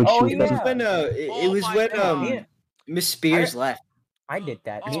and would Oh, shoot It was them? when Oh it was my when God. Yeah. Miss Spears left. I did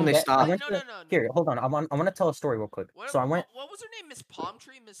that. Oh, when they that- stopped. I went no, to- no, no, no. Here, hold on. I want to tell a story real quick. What, So I went. What was her name? Miss Palm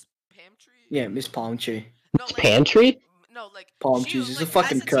Tree? Miss Pam Tree? Yeah, Miss Palm Tree. No, It's like, pantry? no, like Palm she trees was, is a like,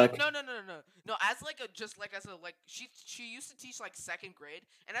 fucking as a cook. No, as like a just like as a like she used to teach like second grade,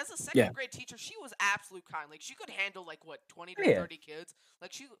 and as a second Yeah. grade teacher, she was absolute kind. Like she could handle like what 20 to Yeah. 30 kids.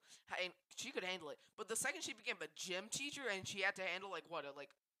 Like she could handle it. But the second she became a gym teacher and she had to handle like what like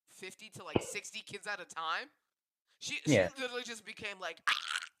 50 to like 60 kids at a time, she Yeah. literally just became like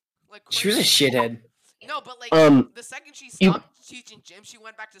like She was a crazy. shithead. No, but like the second she you- stopped teaching gym, she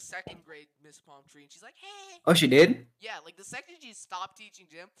went back to second grade Miss Palm Tree, and she's like, "Hey." Oh, she did? Yeah, like the second she stopped teaching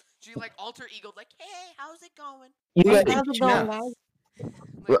gym, she like alter egoed, like, "Hey, how's it going?" You Hey, guys, how's it going,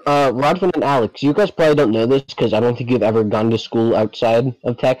 Like, Rodman and Alex, you guys probably don't know this because I don't think you've ever gone to school outside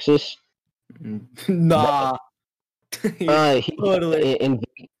of Texas. Nah. Totally.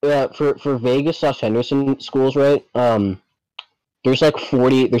 For Vegas / Henderson schools, right? There's like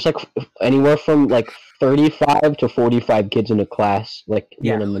anywhere from like 35 to 45 kids in a class, like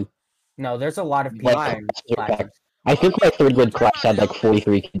Yeah. minimum. No, there's a lot of people. Like, in classes are classes. packed. I think my third grade class had like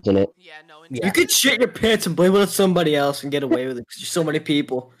 43 kids in it. yeah, no, in Yeah. You could shit your pants and blame it on somebody else and get away with it because there's so many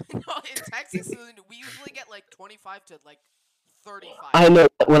people. no, in Texas, we usually get like 25 to like 35. I know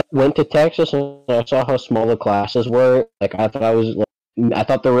when I went to Texas and I saw how small the classes were, like I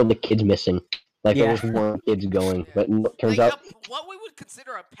thought there were like kids missing. Like there Yeah. was more kids going, Yeah. but turns like, out what we would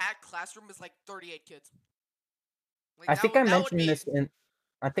consider a packed classroom is like 38 kids. Like, I that think would- I that would mentioned be- this in.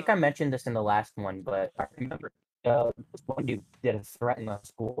 I think I mentioned this in the last one, but I remember this one dude did a threat in the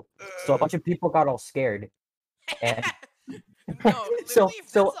school, so a bunch of people got all scared. And No, literally, So- if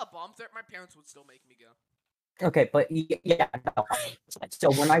so- that's a bomb threat, my parents would still make me go. okay, but yeah. No.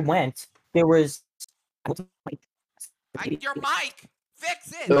 So when I went, there was. Your mic!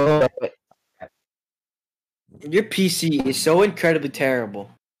 Fix it! oh, Your PC is so incredibly terrible.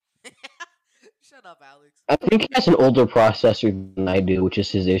 Shut up, Alex. I think he has an older processor than I do, which is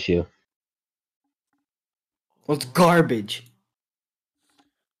his issue. Well, it's garbage.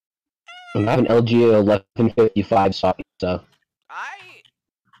 I have an LG 1155 socket, so I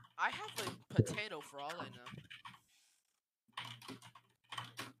have a potato for all I know.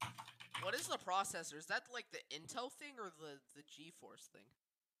 What is the processor? Is that like the Intel thing or the GeForce thing?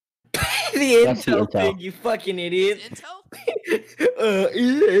 The That's the Intel Intel. thing, you fucking Is idiot. Intel?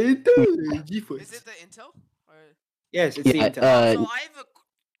 Intel. GeForce. Is it the Intel? Or... Yes, it's Yeah, the Intel. So I have a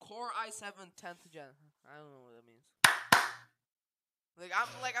Core i7 10th gen. I don't know what that means.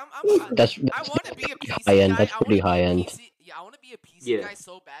 I'm That's I want to be a PC high end. guy. That's I wanna pretty be a high end. PC Yeah, I want to be a PC Yeah. guy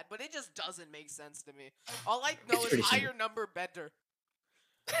so bad, but it just doesn't make sense to me. All I know is pretty higher number better.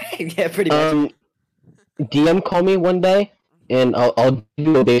 Yeah, pretty much. DM call me one day, and I'll give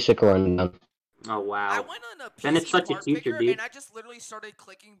you a basic rundown. Oh I wow. went on a PC Then it's such a part teacher, picker, dude. and I just literally started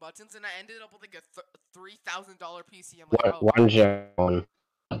clicking buttons, and I ended up with like a $3,000 PC. I'm like, oh, One zero.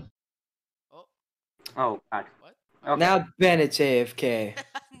 Oh god. what? Okay. Now Bennett's AFK.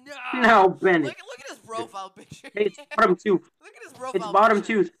 No. No, Bennett. Look at his profile picture. Hey, it's bottom tooth. Look at his profile. It's bottom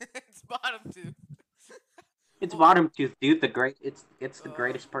picture. tooth. It's bottom tooth. It's bottom tooth, dude. It's the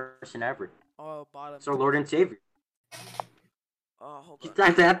greatest person ever. Oh, bottom. It's our Lord and Savior. Oh, hold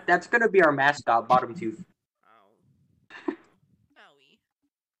on. That's gonna be our mascot, bottom tooth. Ow. Owie.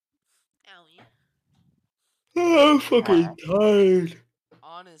 Owie. I'm fucking tired.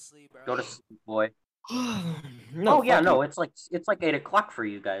 Honestly, bro. Go to sleep, boy. No, Oh yeah, fuck no, you. it's like 8 o'clock for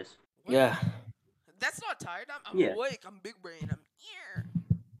you guys. What? Yeah. That's not tired. I'm Yeah. awake. I'm big brain. I'm here.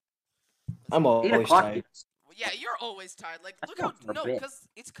 I'm 8 always o'clock. tired. Well, yeah, you're always tired. Like, That's look how not no, a bit. because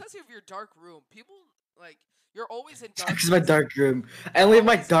it's because of your dark room. People like you're always in dark. Because my dark room. I only have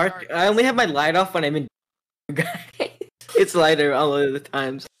my Always dark. dark. I only have my light off when I'm in. It's lighter all of the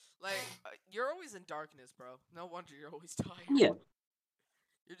times. Like you're always in darkness, bro. No wonder you're always tired. Yeah.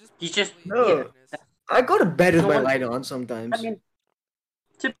 You're just. You just- completely in No. darkness. I go to bed with No my wonder- light on sometimes. I mean,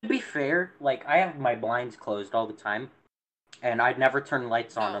 to be fair, like I have my blinds closed all the time, and I'd never turn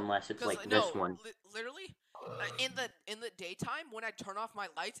lights on No, unless it's 'Cause, like no, this one. Literally, in the daytime when I turn off my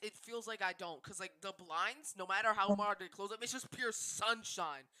lights, it feels like I don't, cause like the blinds, no matter how hard they close up, it's just pure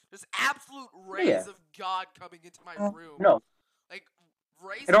sunshine. There's absolute rays Yeah. of God coming into my room. No, Like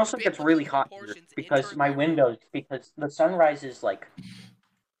rays. it also of gets biblical really hot here proportions because entering my room. windows, because the sunrise is like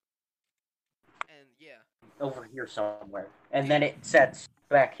And yeah. over here somewhere, and then it sets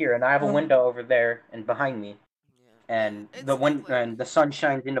back here, and I have a window over there and behind me, Yeah. and It's the like- and the sun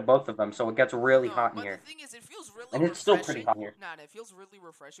shines into both of them, so it gets really No, hot in but here. the thing is, it feels really And it's still pretty refreshing. hot here. Nah, it feels really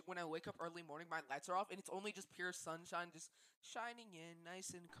refreshing when I wake up early morning. My lights are off, and it's only just pure sunshine, just shining in,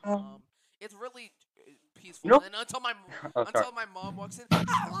 nice and calm. It's really peaceful. You know- And until my Oh, sorry. until my mom walks in.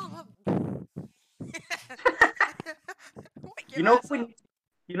 Wake You your know ass who we up. need,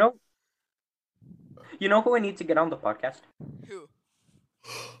 you know who we need to get on the podcast? Who?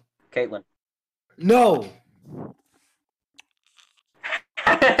 Caitlin. No.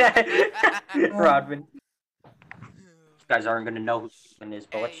 Rodman. You guys aren't gonna know who Caitlin is,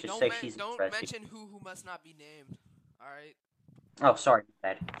 but let's Hey, just don't say men- she's don't interesting. mention who must not be named. All right. Oh, sorry,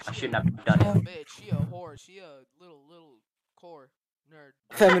 bad. I shouldn't have done She a it. bitch. She a whore. She a little core nerd.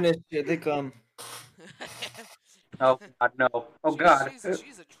 Feminist shit, they come. Oh God, no. Oh God. She's a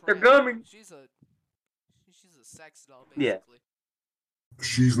They're tramp. coming. She's a sex doll, Yeah. basically.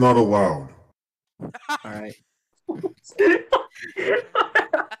 She's not allowed. Alright.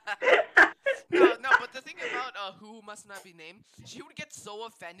 No, but the thing about who must not be named, she would get so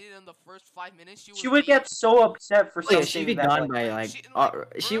offended in the first 5 minutes. She She would get so upset for Oh, yeah, something she'd be that, gone like, by like. She,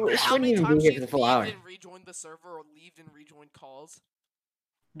 She remember how wouldn't many even times be here she for the full hour. leaved and rejoined the server or leaved and rejoined calls.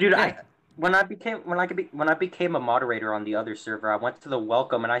 Dude, Yeah. when I became a moderator on the other server, I went to the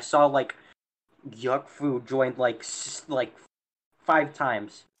welcome and I saw like Yuck Food joined like 5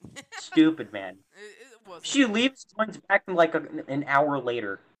 times. Stupid, man. It was. She leaves, joins back in like an hour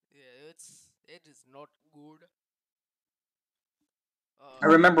later. Yeah, it is not good. I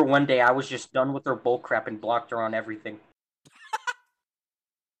remember one day I was just done with her bullcrap and blocked her on everything.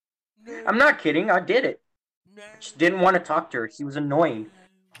 I'm not kidding, I did it. Just didn't want to talk to her. She was annoying.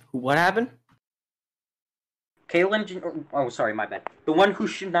 What happened? Caitlyn, oh sorry, my bad. The one who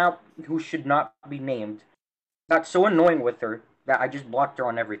should not be named got so annoying with her that I just blocked her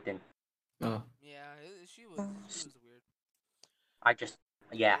on everything. Oh. Yeah, she was weird.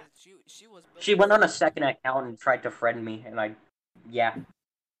 Yeah. She was. She went on a second account and tried to friend me, and yeah.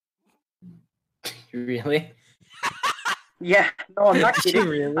 Really? Yeah, no, I'm not Did she kidding.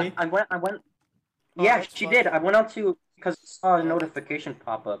 really? I went. Oh, Yeah, that's she funny. did. I went out to because I saw a notification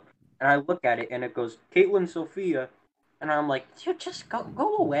pop up, and I look at it, and it goes Caitlyn Sophia, and I'm like, dude, just go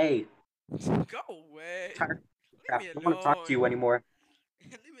away. Go away. Tired Leave crap. me I don't want to talk to you alone. anymore.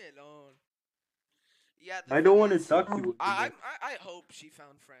 Leave me alone. Yeah. I don't want to talk to you I anymore. hope she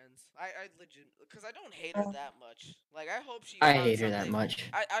found friends. I legit because I don't hate her that much. Like I hope she. I found hate her that something- much.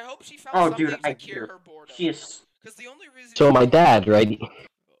 I hope she found Oh, something dude, to I cure hear. her boredom. She is. Because the only reason. So my dad, right?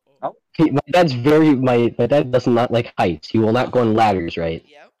 Uh-oh. My dad does not like heights. He will not go on ladders, right?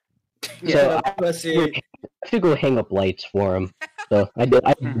 Yep. So I pussy. have to go hang up lights for him. So I did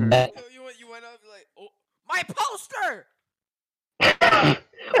that. You went up like, oh, my poster!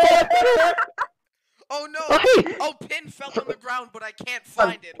 Oh no! Hey! Oh, pin fell on the ground, but I can't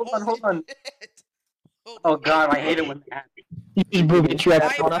find it. Hold on. Hold Oh on. god, I hate it when that happens. You just booby I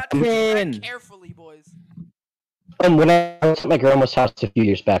trapped on a got to tread pin. carefully, boys. When I was at my grandma's house a few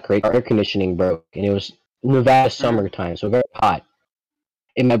years back, right, our air conditioning broke, and it was Nevada summertime, so very hot.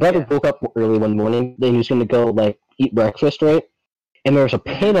 And my brother woke up early one morning, then he was gonna go like eat breakfast, right? And there was a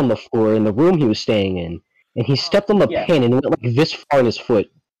pin on the floor in the room he was staying in, and he stepped on the pin and it went like this far in his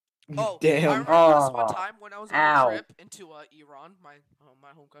foot. Oh, Damn. I remember this one time when I was on Ow. a trip into Iran, my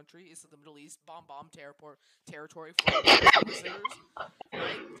home country. It's the Middle East, bomb territory for visitors. Right?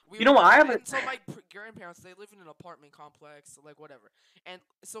 You know what, I haven't- So my grandparents, they live in an apartment complex, like whatever. And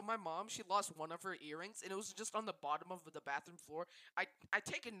so my mom, she lost one of her earrings, and it was just on the bottom of the bathroom floor. I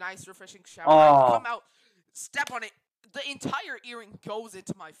take a nice, refreshing shower. I Oh. come out, step on it. The entire earring goes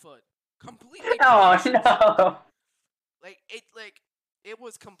into my foot, completely. Oh crushed. no. It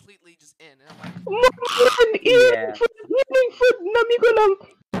was completely just in. And I'm like, Yeah. so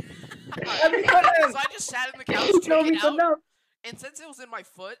I just sat in the couch, took it out, and since it was in my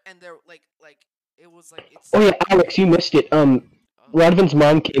foot, and there, it was like, it's. Oh yeah, Alex, you missed it. Radvin's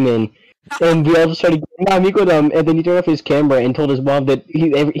mom came in, and we all just started going, and then he turned off his camera and told his mom that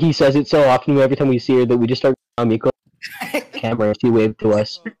he says it so often every time we see her that we just start Miko camera and she waved to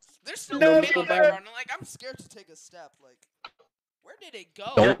us. There's still No, no pin on that run, and I'm scared to take a step. Like, where did it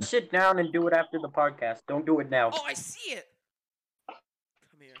go? Don't sit down and do it after the podcast. Don't do it now. Oh, I see it.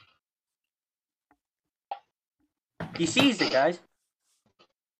 Come here. He sees it, guys.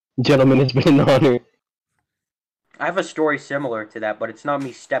 Gentlemen, it's been an honor. I have a story similar to that, but it's not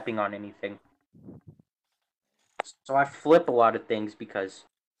me stepping on anything. So I flip a lot of things because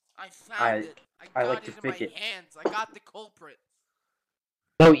I found it. I got like to it in my pick it. hands. I got the culprit.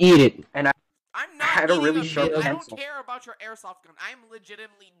 No, eat it. I'm not had a eating really a sharp pin. I pencil. don't care about your airsoft gun. I'm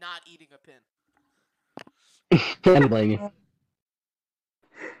legitimately not eating a pin. I don't blame you.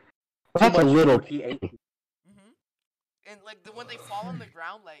 That's a Too much little. food he ate. And like when they fall on the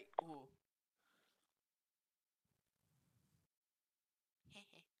ground, like ooh.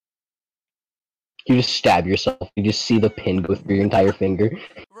 You just stab yourself. You just see the pin go through your entire finger.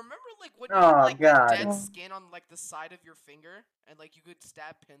 Remember like when you Oh, had like the God. dead skin on like the side of your finger, and like you could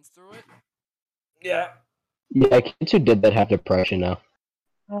stab pins through it? Yeah. Yeah, kids who did that have depression now.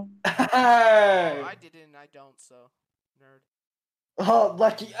 Oh, I didn't. I don't. So, nerd. Oh,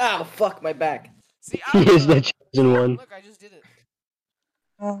 lucky. Ow, fuck my back. See, I He don't is know. the chosen one. Look, I just did it.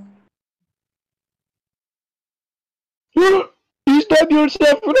 You stabbed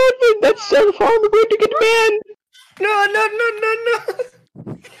yourself for nothing. That's self-harm. We're going to get banned. No.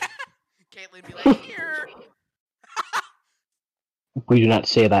 Caitlyn be like, here. We do not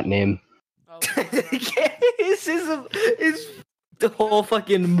say that name. Oh, It's the whole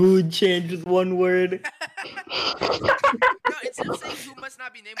fucking mood changed with one word. no, instead of saying who must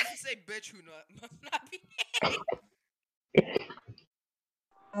not be named, we should say bitch who must not be named.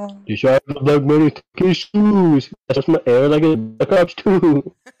 You shot like many his shoes. That's my air like a cops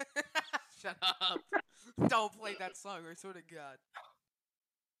too. Shut up. Don't play that song, I swear to God.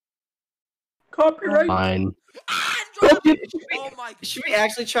 Copyright. Fine. Ah, drop it! Oh my God. Should we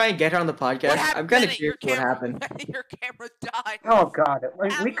actually try and get her on the podcast? What happened? I'm kind of Bennett, curious what happened. Your camera died. Oh god,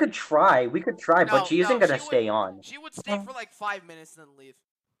 like, we could try, No, but she isn't no, gonna she stay would- on. She would stay for like 5 minutes and then leave.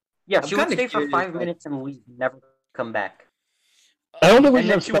 Yeah, I'm she would kinda stay for curious, 5 like- minutes and leave, never come back. I don't think we And should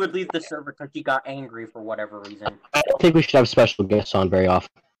then have. she would leave the server because she got angry for whatever reason. I don't think we should have special guests on very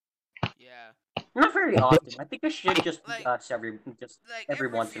often. Yeah. Not very often. I think it should just be Like- us every Every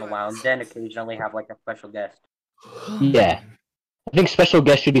once in a few while, and then occasionally have like a special guest. Yeah, I think special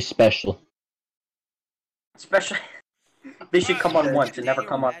guests should be special. Special. They should come on Get once and never Daniel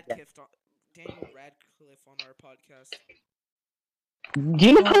come up again. Daniel Radcliffe on our podcast. Do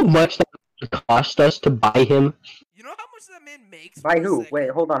you know how much that would cost us to buy him? You know how much that man makes? By for a who? second? Wait,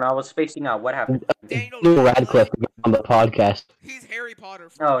 hold on. I was spacing out. What happened? Daniel Neil Radcliffe? Radcliffe on the podcast. He's Harry Potter.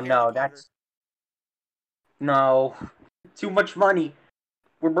 From Oh Harry no, Potter. that's no. Too much money.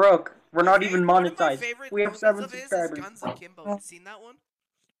 We're broke. We're not even One of my monetized. favorite We have movies 7 of his subscribers. Is Guns Akimbo. You seen that one?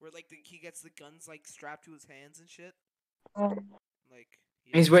 Where like he gets the guns like strapped to his hands and shit. Like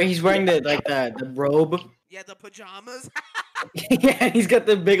He's wearing the robe. Yeah, the pajamas. Yeah, he's got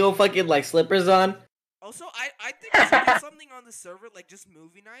the big old fucking like slippers on. Also, I think we should do something on the server like just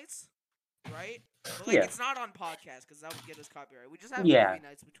movie nights, right? But, like Yeah. it's not on podcast because that would get us copyright. We just have Yeah. movie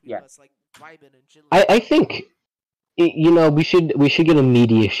nights between Yeah. us, like vibing and chilling. I think You know, we should get a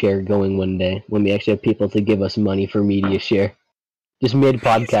media share going one day when we actually have people to give us money for media share. Just mid Media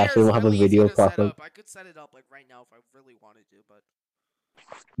share podcast, and is we'll have a really easy video to set problem. up. I could set it up like right now if I really wanted to, but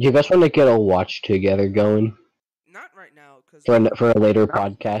Do you guys want to get a watch together going not right now because for a later Yeah.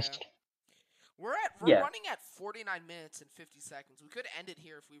 podcast? we're Yeah. running at 49 minutes and 50 seconds. We could end it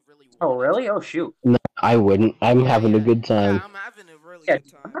here if we really wanted. Oh, really? to. Oh, shoot. No, I wouldn't. I'm having a good Yeah, time. I'm having a really Yeah,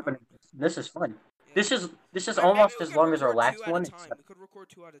 good time. I'm having- this is fun. Yeah. This is Maybe almost we as could long as our record last two at a one. time. except- We could record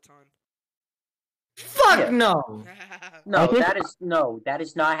 2 at a time. Fuck Yeah. no. No, I think- that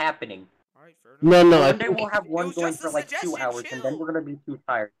is not happening. All right, fair enough. No, no. I One day think we'll have one was going just for a like 2 suggestion, hours, and then chill. we're gonna be too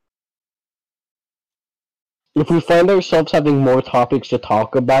tired. if we find ourselves having more topics to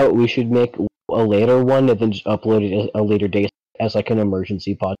talk about, we should make a later one and then just upload it at a later date as like an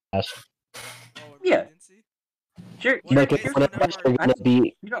emergency podcast. Oh, Yeah. emergency? Sure. What Like if if it's one of one of us our- are gonna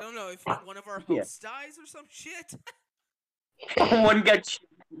be You I know, don't know if one of our Yeah. hosts dies or some shit. one gets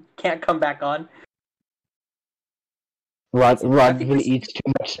can't come back on. Rod I think we should eats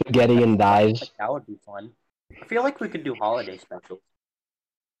too much spaghetti and dies. Like, that would be fun. I feel like we could do holiday specials.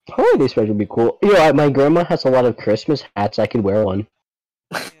 Holiday special would be cool. You know, my grandma has a lot of Christmas hats. I could wear one.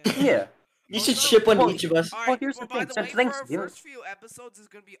 Yeah. You should Also- ship one to Well, each of us. All Well, right. here's Well, the by thing, the since way, for things our do- first few episodes, it's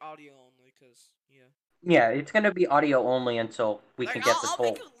gonna be audio only, cause yeah. Yeah, it's gonna be audio only until we Like, can get I'll, this I'll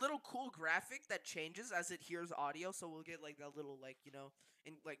whole. make a little cool graphic that changes as it hears audio, so we'll get like that little like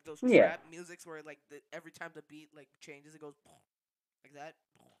in like those Yeah. trap musics where like every time the beat like changes, it goes like that.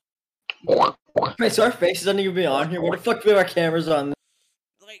 Wait, so our faces aren't even be on here? What the fuck do we have our cameras on?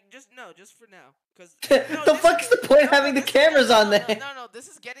 Like just for now, cause The fuck's the point of having the this is- cameras on no, there? No, this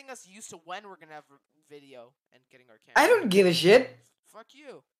is getting us used to when we're gonna have video and getting our camera. I don't give a shit. Fuck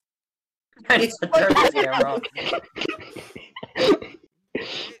you. It's the turn the camera off. Hey,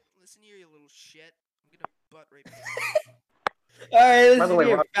 listen here, you little shit. I'm gonna butt rape you. Alright, By the listen way,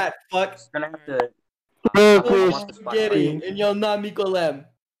 here, Rob- fat fuck. Gonna have to. Oh, I please. want the spot. Spaghetti, and you'll not Mikolem.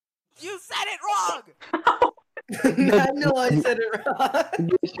 You said it wrong. I know I said it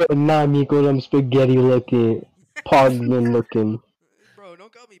wrong. Not me, good. I'm spaghetti looking, Pogman looking. Bro,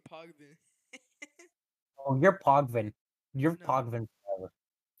 don't call me Pogvin. Oh, you're Pogvin. You're No. Pogvin forever.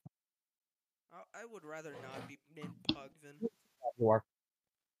 I would rather not be named Pogvin. You are.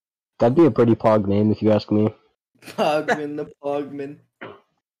 That'd be a pretty pog name if you ask me. Pogman the Pogman.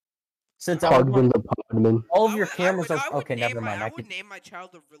 Since all of, Pogman the Pogman. all of I your would- cameras I are would okay. name Never my- mind. I I would could. name my child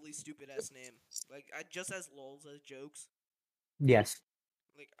a really stupid ass name, like just as lols as jokes. Yes,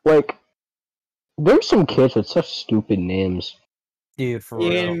 Like, there's some kids with such stupid names. dude, for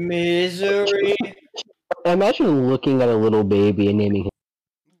real. In misery. Imagine looking at a little baby and naming him.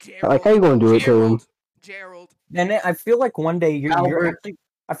 Gerald, Like, how you gonna do it to him? Gerald. And I feel like one day you're Albert. actually.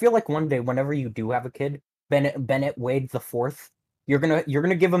 I feel like one day, whenever you do have a kid, Bennett Wade the fourth, you're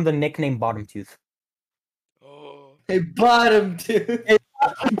gonna give him the nickname Bottom Tooth. Oh. Hey, bottom dude.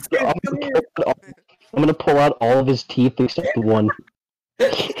 I'm gonna pull out all of his teeth except one.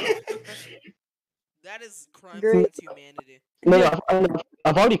 That is crime Great. against humanity. No,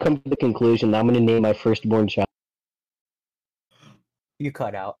 I've already come to the conclusion that I'm gonna name my firstborn child. You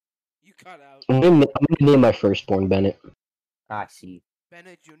cut out. You cut out. I'm gonna name my firstborn Bennett. I see.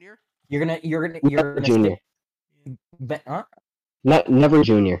 Bennett Jr. You're gonna Never Junior. Huh? Never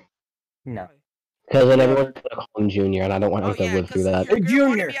Junior. No. Why? Because then everyone's gonna call him Junior, and I don't want him Oh to yeah, live through 'cause that. you're gonna wanna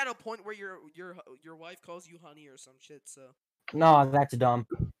Junior. be at a point where your wife calls you honey or some shit. So No, that's dumb.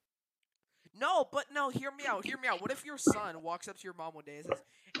 no, but no. Hear me out. Hear me out. What if your son walks up to your mom one day and says,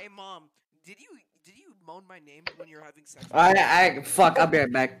 "Hey mom, did you moan my name when you're having sex?" with me?" Fuck, I'll be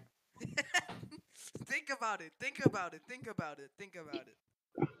right back. Think about it. Think about it. Think about it. Think about it.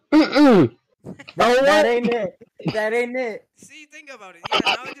 Mm-mm. That ain't it. That ain't it. See, think about it. Yeah,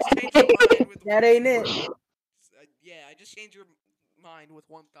 now I just changed your mind with That ain't it. Yeah, I just changed your mind with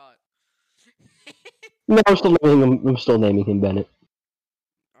one thought. No, I'm still naming him Bennett.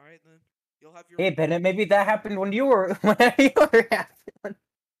 All right then. You'll have your. Hey Bennett, maybe that happened when you were happened.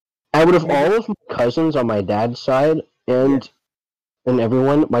 Out of all of my cousins on my dad's side and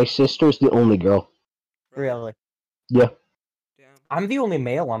everyone, my sister's the only girl. Really? Yeah. Damn. I'm the only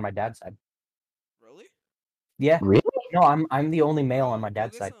male on my dad's side. Really? Yeah. Really? No, I'm the only male on my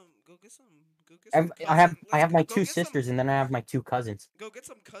dad's side. Go get some. Go get some. I have cousin- my let's go two get some- sisters and then I have my two cousins. Go get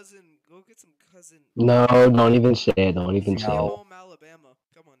some cousin. Go get some cousin. No, don't even say it. Don't even say No. it. Home, Alabama.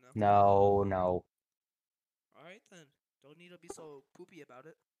 Come on now. No. All right then. Don't need to be so poopy about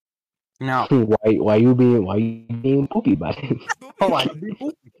it. No. Why you being poopy about it? Hold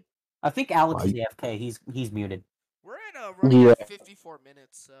on. I think Alex is Why- AFK. He's muted. We're at running Yeah. at 54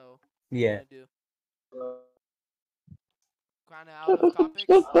 minutes, so. Yeah. Do. kind of out of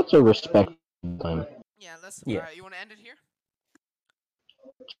topics. That's a respect time. Yeah, let's. Yeah. Alright, you want to end it here?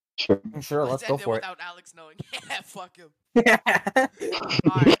 Sure. Sure, let's go end it for it. without Alex knowing. Yeah, fuck him. We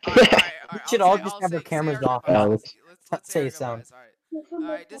Alright. should all just have our cameras off. Alex. Let's Say our a sound. goodbyes.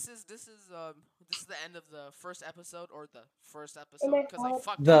 Alright, this is the end of the first episode or the first episode because I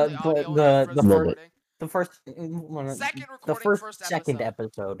fucked The- up the audio the- in the first fir- recording. The first one, Second the recording, first, first second episode.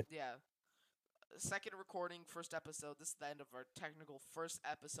 episode. Yeah. Second recording, first episode. This is the end of our technical first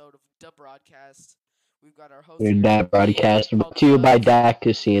episode of the broadcast. We've got our host. Your here, dad broadcast Ian, brought to you by called Dak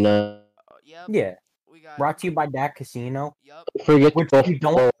Casino. Yep. Yeah, We got. brought to you by Dak Casino. Yep. Don't forget to Which go we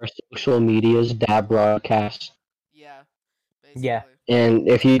don't- follow our social medias, Dad Broadcast. Yeah. Yeah. Basically. And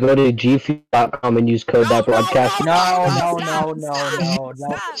if you go to gfuel.com and use code No, Dad Broadcast, No, no, stop, no, no, stop, no,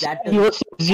 no. stop. That you doesn't will